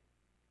sinned.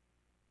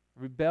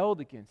 I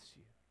rebelled against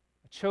you.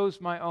 I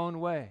chose my own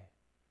way.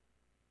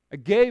 I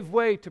gave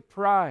way to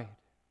pride.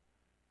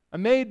 I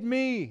made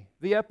me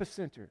the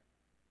epicenter.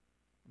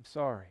 I'm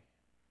sorry.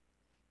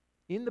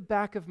 In the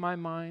back of my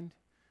mind,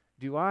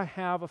 do I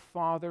have a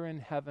Father in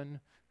heaven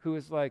who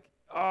is like,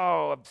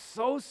 oh, I'm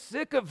so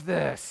sick of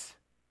this.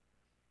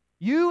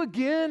 You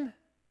again?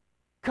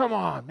 Come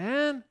on,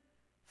 man.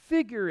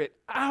 Figure it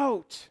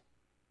out.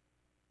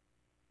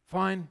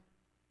 Fine.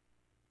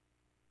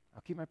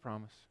 I'll keep my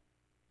promise.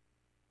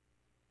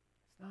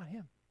 It's not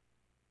Him.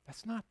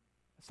 That's not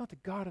the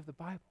God of the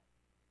Bible.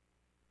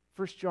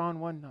 1 John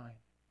 1:9.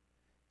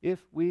 If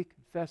we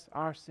confess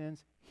our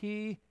sins,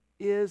 He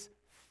is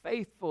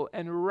faithful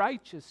and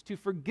righteous to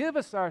forgive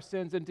us our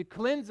sins and to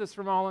cleanse us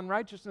from all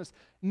unrighteousness,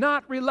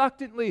 not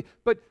reluctantly,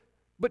 but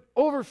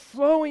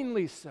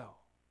overflowingly so,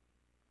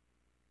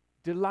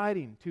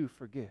 delighting to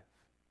forgive.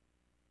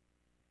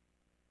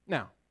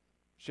 Now,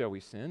 shall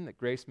we sin that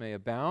grace may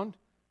abound?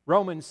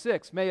 Romans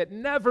 6, may it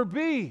never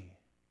be.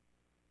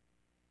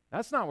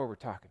 That's not what we're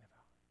talking about.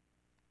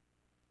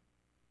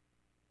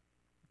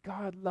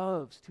 God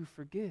loves to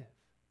forgive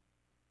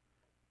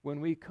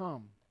when we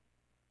come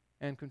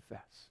and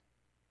confess.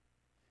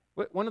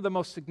 One of the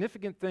most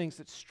significant things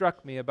that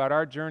struck me about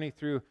our journey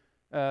through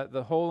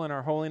the Hole in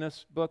Our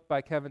Holiness book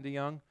by Kevin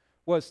DeYoung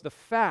was the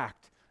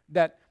fact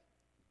that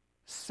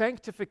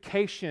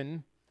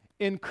sanctification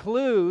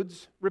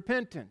includes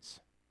repentance.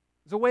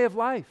 It's a way of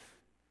life.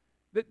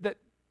 That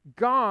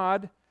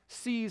God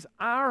sees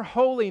our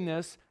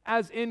holiness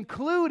as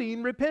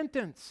including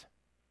repentance.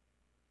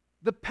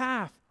 The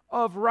path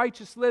of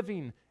righteous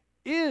living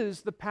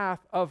is the path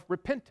of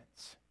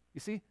repentance. You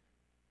see,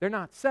 they're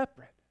not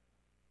separate.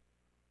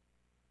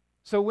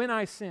 So when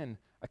I sin,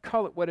 I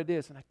call it what it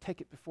is, and I take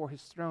it before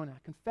His throne, and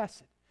I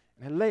confess it,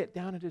 and I lay it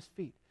down at His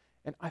feet,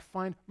 and I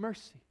find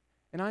mercy,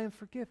 and I am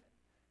forgiven.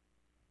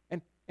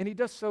 And He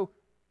does so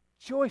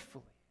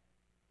joyfully,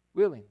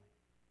 willingly.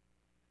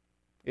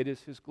 It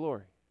is His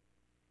glory.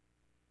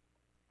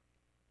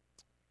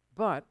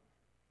 But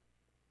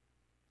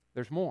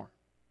there's more,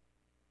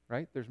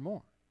 right? There's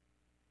more.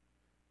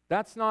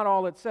 That's not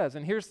all it says.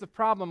 And here's the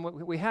problem what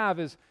we have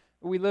is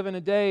we live in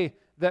a day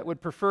that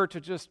would prefer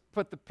to just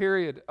put the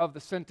period of the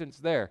sentence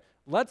there.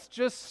 Let's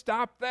just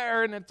stop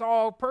there and it's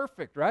all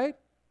perfect, right?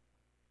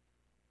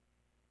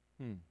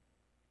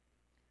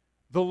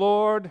 The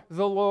Lord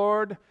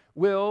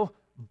will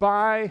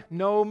by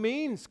no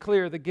means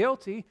clear the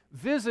guilty,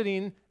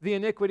 visiting the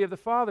iniquity of the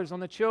fathers on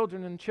the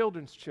children and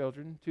children's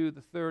children to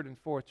the third and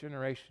fourth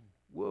generation.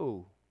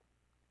 Whoa.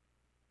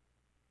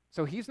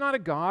 So He's not a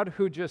God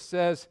who just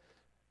says,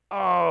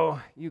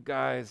 oh, you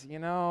guys,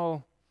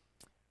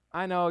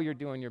 I know you're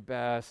doing your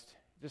best.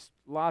 Just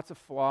lots of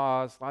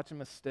flaws, lots of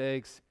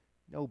mistakes.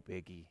 No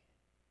biggie.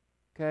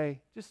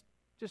 Okay? Just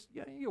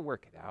you'll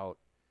work it out.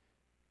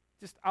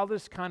 I'll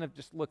just kind of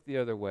just look the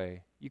other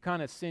way. You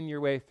kind of sin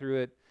your way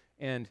through it,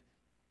 and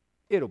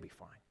it'll be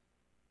fine.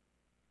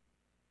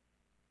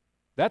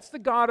 That's the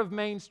God of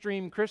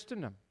mainstream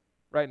Christendom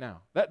right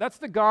now. That's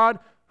the God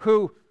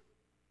who,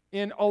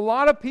 in a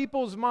lot of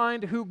people's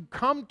mind who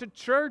come to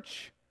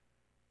church,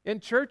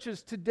 in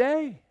churches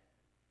today,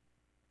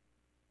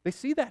 they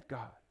see that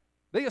God.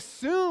 They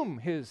assume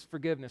His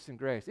forgiveness and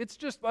grace. It's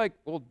just like,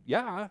 well,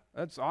 yeah,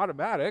 that's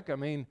automatic. I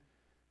mean,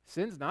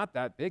 sin's not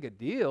that big a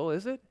deal,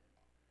 is it?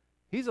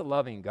 He's a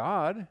loving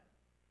God.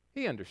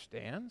 He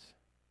understands.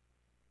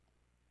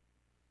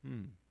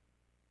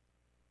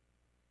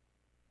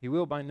 He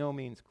will by no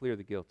means clear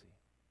the guilty.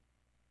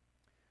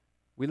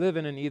 We live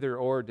in an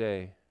either-or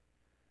day,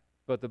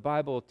 but the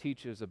Bible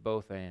teaches a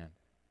both and.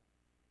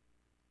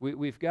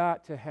 We've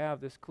got to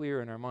have this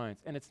clear in our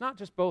minds. And it's not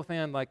just both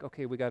and like,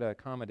 okay, we got to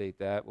accommodate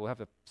that. We'll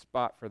have a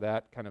spot for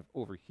that kind of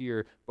over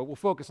here, but we'll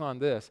focus on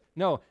this.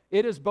 No,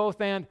 it is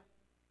both and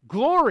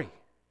glory.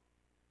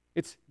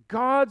 It's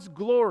God's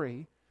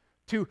glory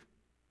to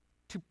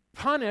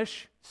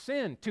punish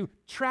sin, to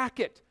track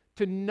it,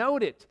 to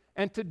note it,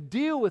 and to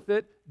deal with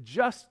it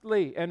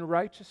justly and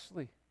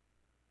righteously.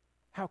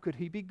 How could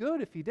He be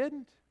good if He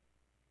didn't?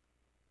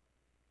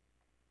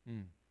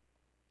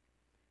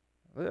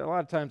 A lot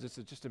of times it's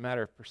just a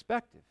matter of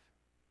perspective.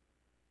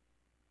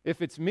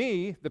 If it's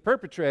me, the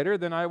perpetrator,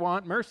 then I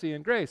want mercy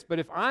and grace. But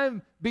if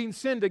I'm being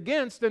sinned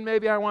against, then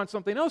maybe I want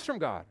something else from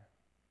God.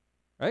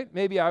 Right?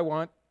 Maybe I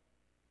want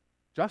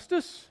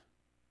justice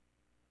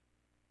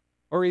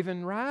or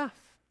even wrath.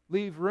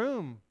 Leave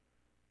room.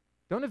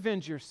 Don't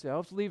avenge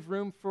yourselves. Leave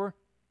room for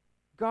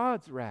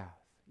God's wrath.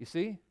 You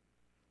see?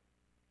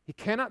 He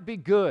cannot be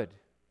good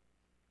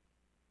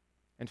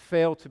and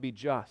fail to be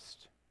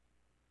just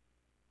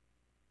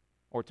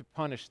or to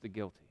punish the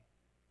guilty.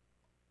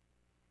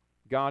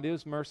 God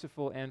is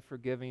merciful and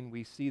forgiving.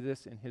 We see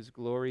this in His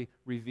glory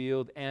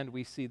revealed, and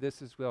we see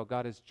this as well.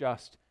 God is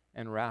just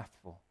and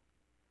wrathful.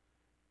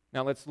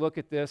 Now let's look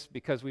at this,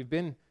 because we've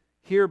been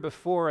here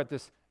before at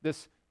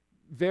this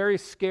very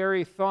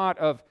scary thought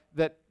of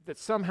that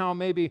somehow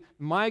maybe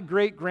my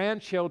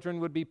great-grandchildren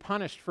would be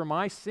punished for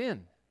my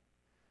sin,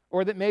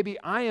 or that maybe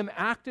I am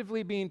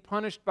actively being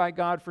punished by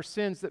God for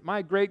sins that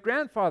my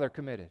great-grandfather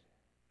committed.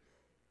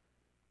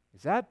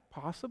 Is that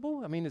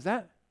possible? I mean, is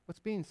that what's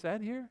being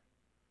said here?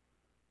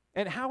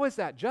 And how is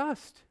that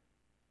just?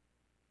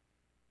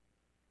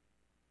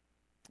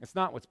 It's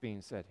not what's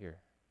being said here.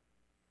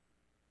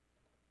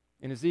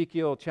 In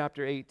Ezekiel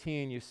chapter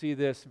 18, you see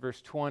this,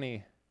 verse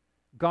 20.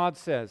 God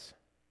says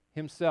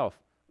Himself,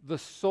 the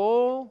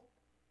soul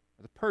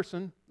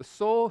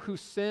who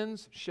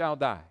sins shall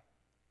die.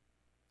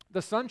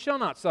 The Son shall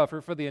not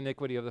suffer for the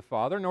iniquity of the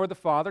Father, nor the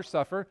Father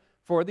suffer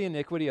for the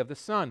iniquity of the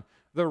Son.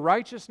 The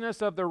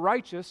righteousness of the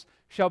righteous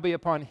shall be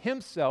upon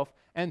himself,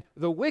 and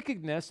the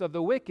wickedness of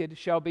the wicked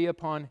shall be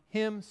upon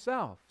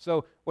himself.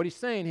 So what he's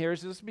saying here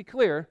is, let's be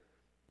clear,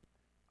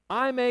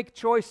 I make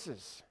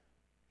choices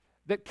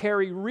that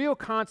carry real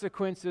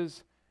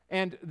consequences,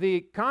 and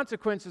the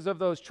consequences of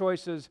those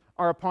choices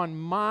are upon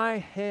my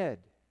head.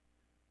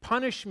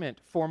 Punishment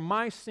for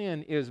my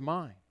sin is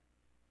mine,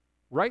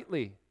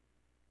 rightly,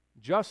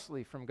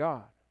 justly from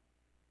God.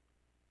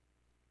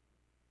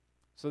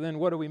 So then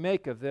what do we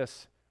make of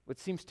this, what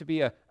seems to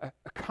be a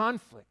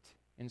conflict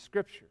in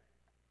Scripture?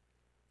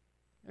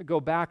 I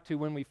go back to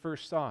when we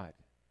first saw it.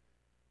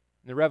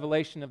 In the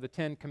revelation of the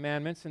Ten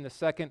Commandments, in the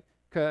second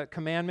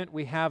commandment,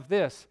 we have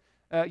this.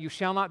 You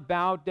shall not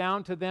bow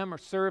down to them or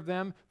serve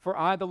them, for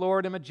I, the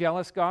Lord, am a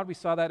jealous God. We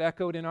saw that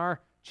echoed in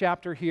our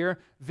chapter here,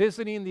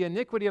 visiting the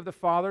iniquity of the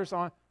fathers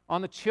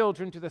on the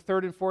children to the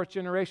third and fourth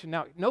generation.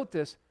 Now, note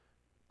this,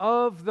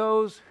 of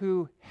those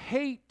who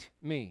hate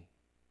me.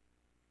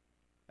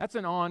 That's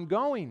an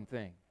ongoing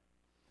thing.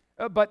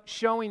 But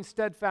showing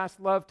steadfast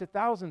love to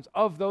thousands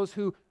of those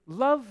who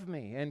love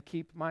me and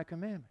keep my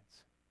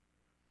commandments.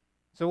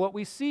 So what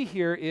we see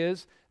here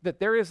is that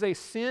there is a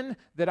sin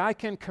that I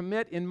can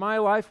commit in my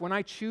life when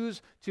I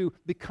choose to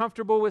be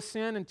comfortable with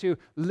sin and to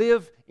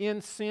live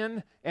in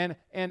sin, and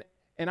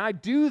I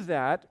do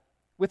that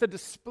with a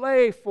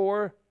display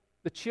for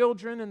the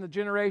children and the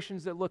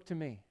generations that look to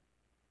me.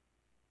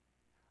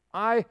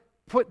 I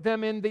put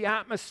them in the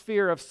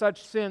atmosphere of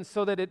such sin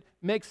so that it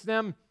makes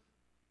them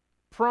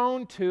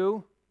prone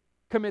to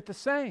commit the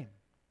same.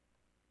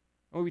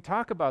 When we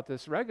talk about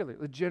this regularly,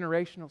 the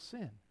generational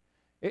sin.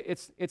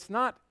 It's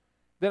not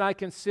that I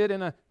can sit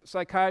in a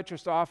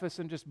psychiatrist's office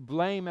and just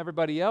blame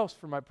everybody else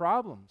for my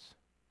problems.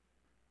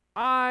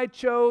 I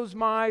chose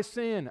my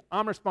sin.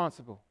 I'm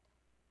responsible.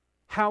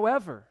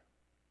 However,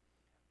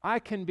 I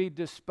can be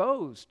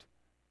disposed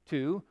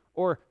to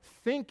or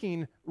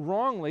thinking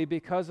wrongly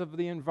because of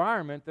the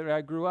environment that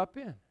I grew up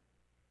in.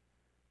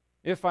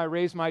 If I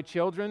raise my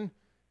children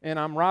and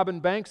I'm robbing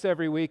banks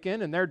every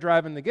weekend and they're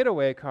driving the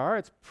getaway car,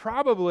 it's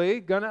probably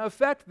going to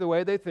affect the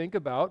way they think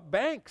about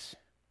banks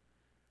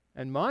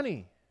and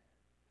money.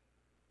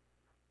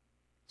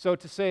 So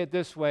to say it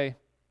this way,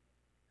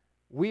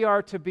 we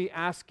are to be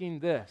asking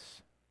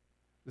this.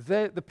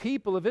 The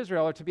people of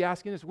Israel are to be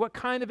asking this. What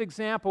kind of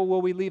example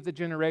will we leave the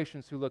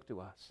generations who look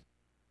to us?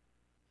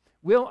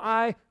 Will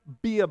I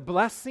be a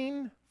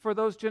blessing for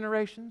those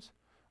generations,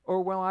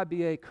 or will I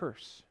be a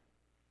curse?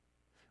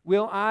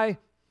 Will I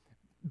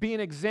be an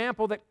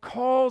example that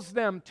calls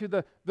them to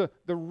the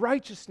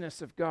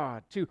righteousness of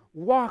God, to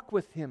walk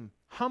with Him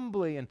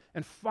humbly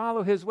and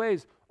follow His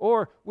ways,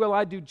 or will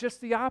I do just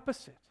the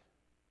opposite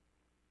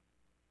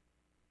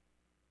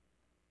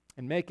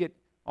and make it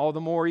all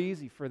the more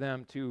easy for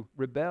them to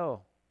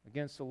rebel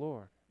against the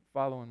Lord,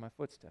 follow in my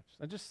footsteps?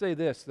 I'll just say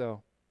this,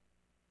 though.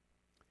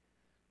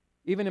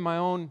 Even in my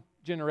own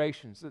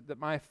generations, that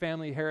my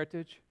family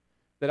heritage,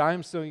 that I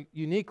am so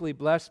uniquely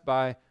blessed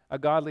by a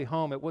godly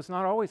home, it was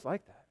not always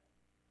like that.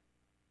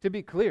 To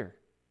be clear,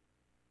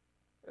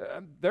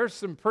 there's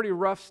some pretty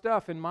rough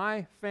stuff in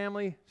my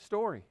family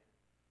story.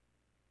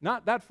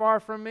 Not that far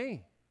from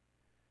me.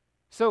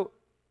 So,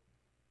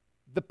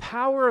 the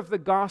power of the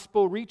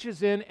gospel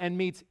reaches in and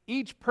meets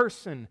each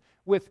person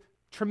with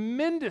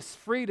tremendous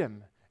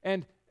freedom.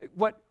 And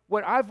what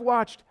I've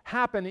watched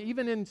happen,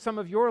 even in some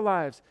of your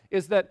lives,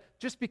 is that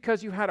just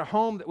because you had a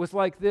home that was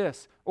like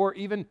this, or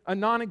even a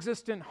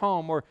non-existent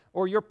home,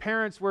 or your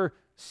parents were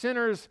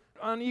sinners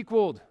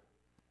unequaled,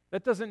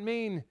 that doesn't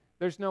mean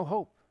there's no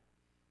hope.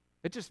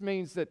 It just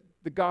means that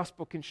the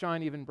gospel can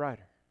shine even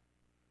brighter.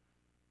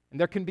 And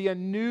there can be a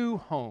new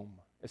home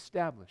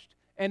established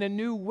and a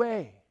new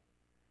way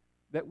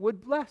that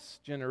would bless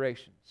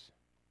generations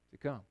to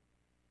come.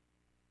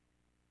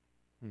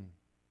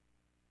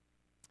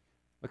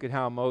 Look at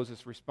how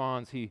Moses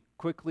responds. He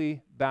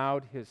quickly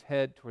bowed his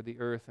head toward the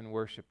earth and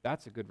worshiped.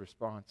 That's a good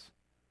response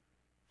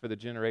for the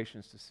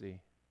generations to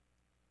see.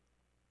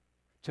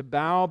 To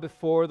bow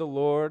before the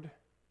Lord,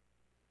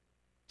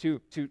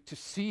 to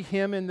see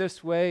him in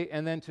this way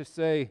and then to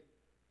say,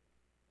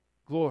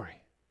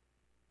 glory,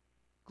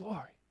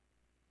 glory.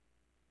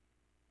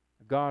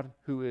 A God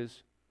who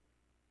is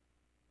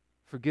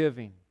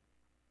forgiving,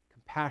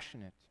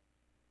 compassionate,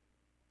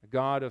 a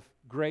God of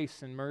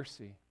grace and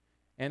mercy,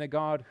 and a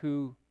God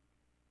who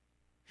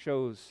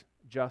shows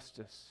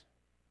justice,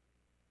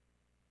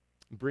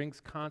 brings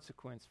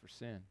consequence for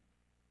sin.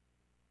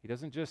 He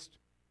doesn't just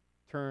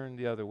turn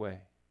the other way.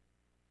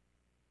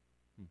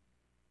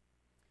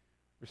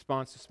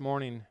 Response this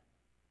morning,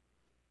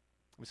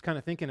 I was kind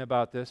of thinking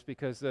about this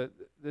because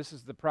this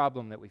is the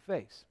problem that we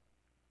face.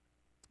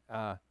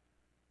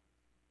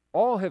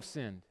 All have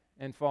sinned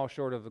and fall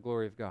short of the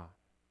glory of God.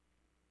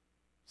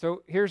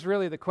 So here's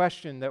really the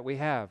question that we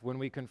have when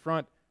we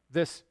confront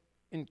this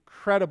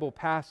incredible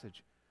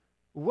passage.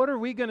 What are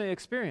we going to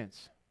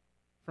experience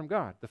from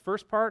God? The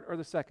first part or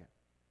the second?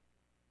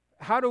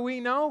 How do we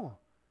know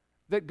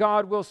that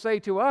God will say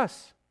to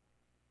us,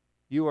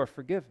 you are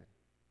forgiven,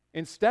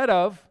 instead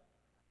of,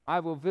 I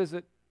will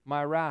visit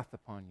my wrath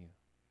upon you?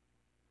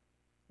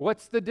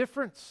 What's the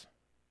difference?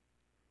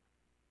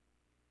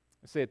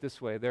 I say it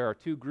this way, there are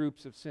two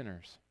groups of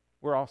sinners.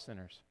 We're all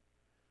sinners.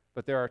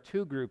 But there are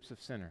two groups of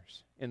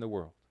sinners in the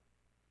world.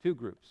 Two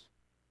groups.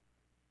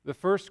 The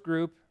first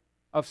group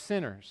of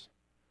sinners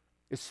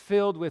is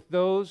filled with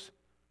those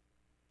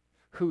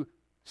who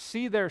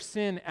see their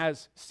sin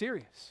as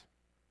serious.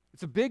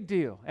 It's a big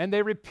deal. And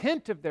they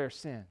repent of their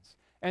sins.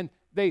 And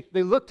they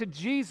look to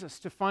Jesus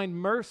to find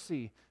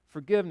mercy,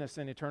 forgiveness,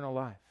 and eternal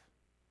life.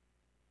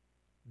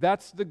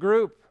 That's the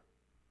group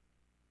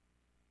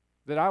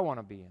that I want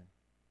to be in.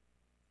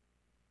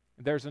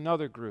 There's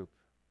another group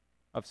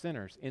of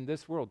sinners in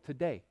this world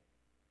today.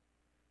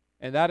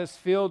 And that is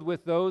filled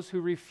with those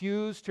who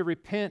refuse to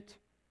repent.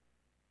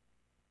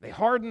 They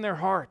harden their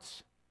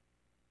hearts.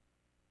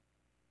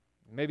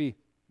 Maybe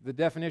the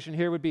definition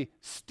here would be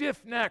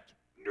stiff-necked.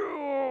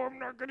 No, I'm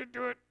not going to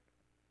do it.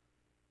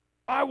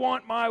 I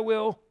want my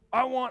will.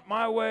 I want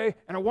my way,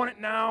 and I want it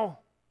now.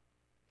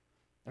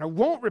 And I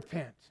won't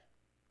repent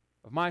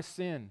of my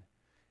sin.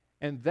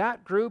 And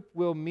that group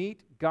will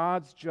meet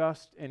God's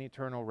just and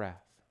eternal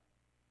wrath.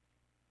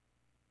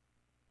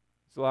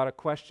 There's a lot of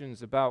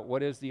questions about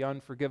what is the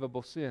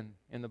unforgivable sin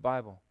in the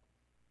Bible.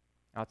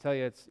 I'll tell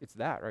you, it's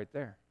that right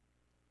there.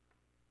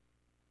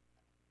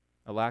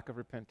 A lack of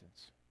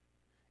repentance.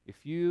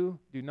 If you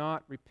do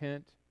not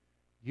repent,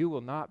 you will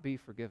not be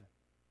forgiven.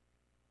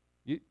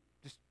 You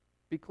just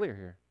be clear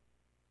here.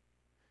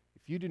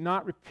 If you do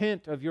not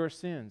repent of your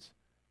sins,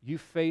 you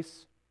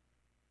face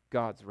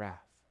God's wrath.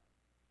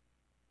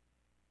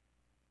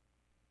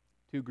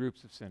 Two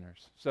groups of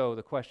sinners. So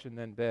the question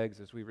then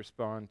begs as we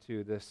respond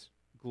to this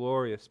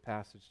glorious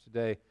passage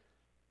today,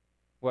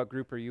 what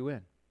group are you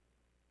in?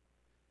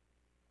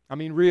 I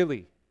mean,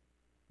 really,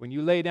 when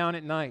you lay down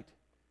at night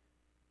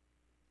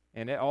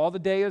and all the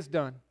day is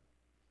done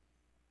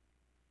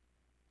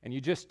and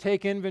you just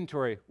take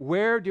inventory,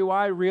 where do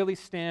I really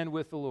stand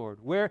with the Lord?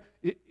 Where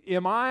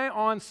am I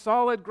on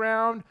solid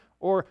ground,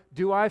 or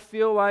do I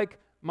feel like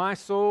my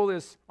soul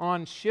is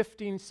on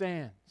shifting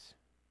sands?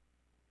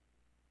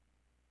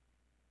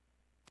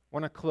 I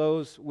want to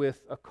close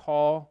with a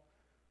call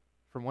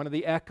from one of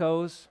the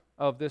echoes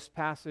of this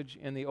passage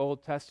in the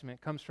Old Testament.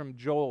 It comes from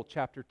Joel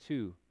chapter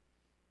 2.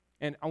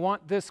 And I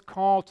want this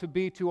call to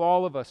be to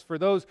all of us, for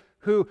those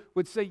who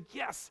would say,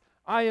 yes,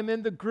 I am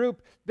in the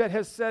group that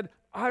has said,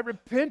 I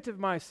repent of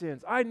my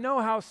sins. I know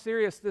how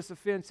serious this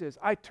offense is.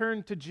 I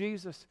turn to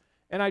Jesus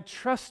and I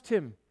trust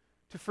Him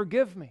to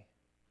forgive me.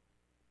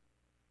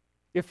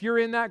 If you're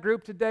in that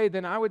group today,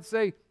 then I would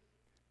say,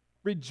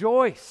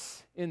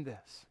 rejoice in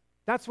this.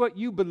 That's what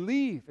you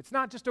believe. It's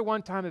not just a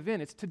one-time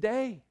event. It's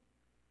today.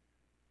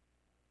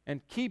 And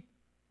keep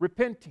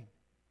repenting.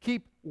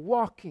 Keep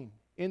walking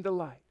in the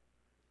light.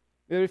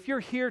 If you're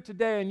here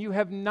today and you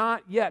have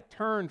not yet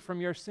turned from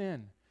your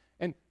sin,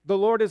 and the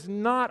Lord is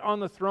not on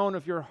the throne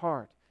of your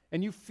heart,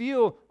 and you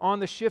feel on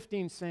the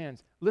shifting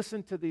sands,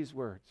 listen to these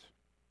words.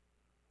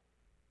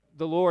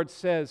 The Lord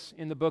says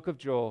in the book of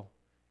Joel,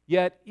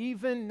 yet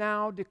even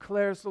now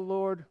declares the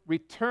Lord,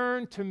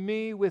 return to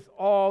me with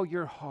all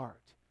your heart,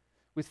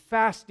 with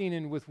fasting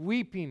and with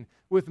weeping,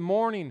 with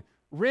mourning.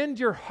 Rend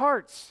your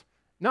hearts,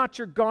 not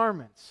your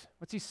garments.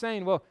 What's he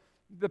saying? Well,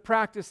 the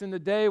practice in the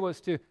day was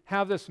to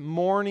have this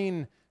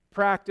mourning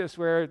practice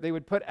where they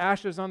would put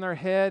ashes on their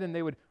head and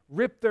they would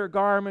rip their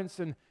garments,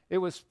 and it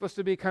was supposed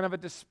to be kind of a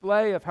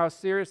display of how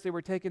serious they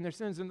were taking their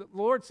sins. And the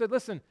Lord said,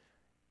 listen,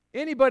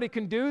 anybody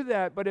can do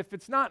that, but if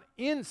it's not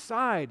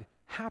inside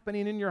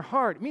happening in your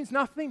heart, it means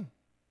nothing.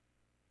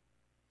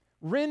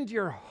 Rend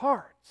your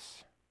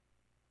hearts.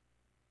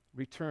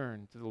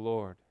 Return to the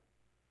Lord.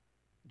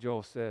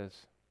 Joel says,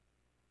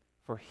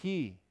 for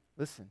He,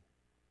 listen,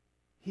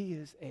 He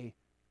is a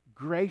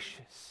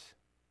gracious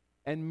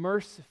and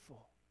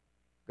merciful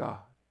God.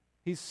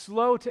 He's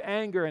slow to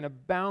anger and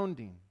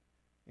abounding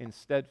in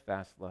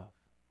steadfast love.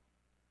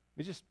 Let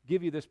me just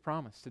give you this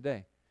promise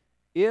today.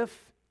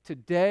 If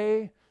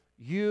today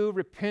you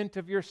repent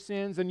of your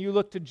sins and you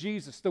look to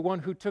Jesus, the one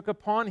who took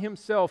upon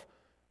Himself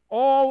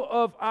all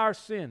of our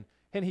sin,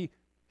 and He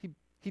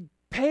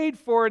paid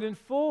for it in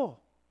full.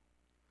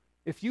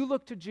 If you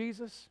look to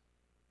Jesus,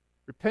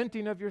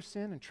 repenting of your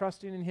sin and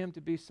trusting in Him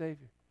to be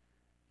Savior,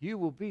 you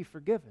will be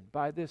forgiven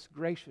by this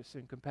gracious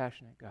and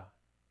compassionate God.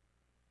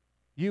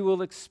 You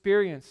will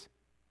experience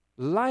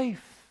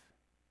life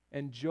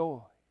and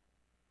joy,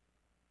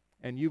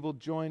 and you will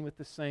join with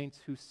the saints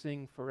who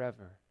sing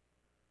forever,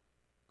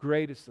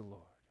 "Great is the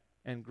Lord,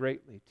 and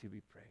greatly to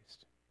be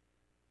praised."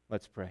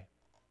 Let's pray.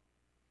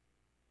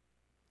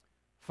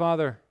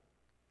 Father,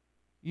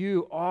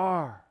 you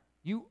are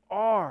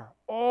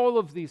all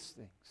of these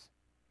things.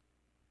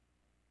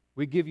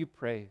 We give you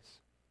praise.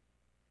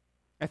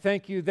 I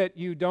thank you that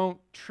you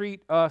don't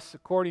treat us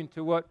according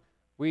to what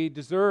we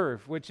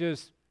deserve, which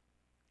is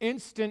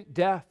instant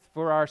death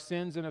for our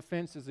sins and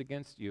offenses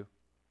against you.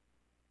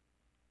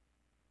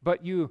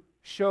 But you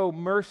show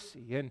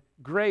mercy and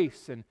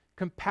grace and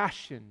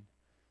compassion.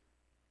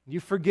 You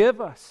forgive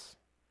us.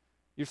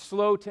 You're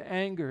slow to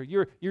anger.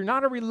 You're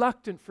not a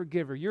reluctant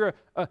forgiver. You're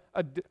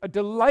a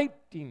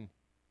delighting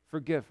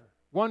forgiver,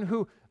 one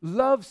who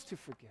loves to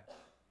forgive.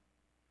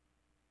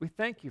 We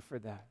thank you for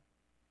that.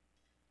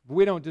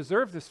 We don't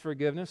deserve this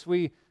forgiveness.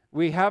 We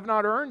have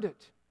not earned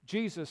it.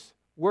 Jesus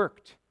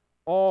worked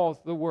all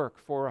the work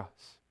for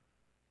us.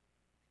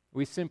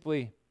 We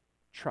simply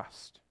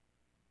trust.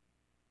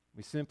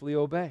 We simply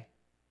obey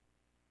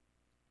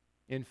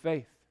in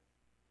faith,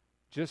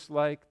 just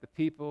like the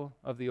people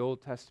of the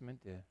Old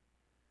Testament did.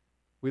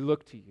 We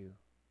look to you.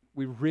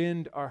 We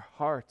rend our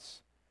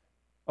hearts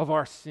of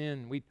our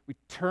sin. We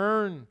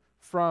turn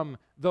from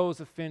those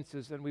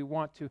offenses, and we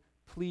want to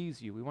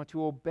please you. We want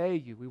to obey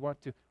you. We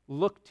want to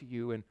look to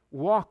you and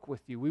walk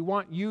with you. We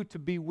want you to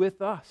be with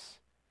us,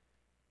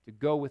 to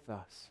go with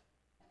us.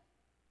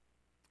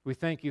 We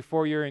thank you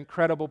for your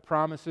incredible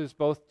promises,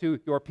 both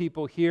to your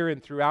people here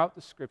and throughout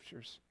the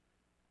Scriptures.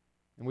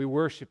 And we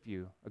worship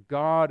you, a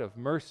God of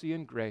mercy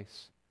and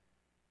grace,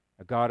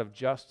 a God of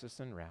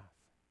justice and wrath.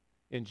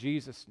 In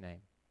Jesus'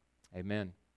 name, amen.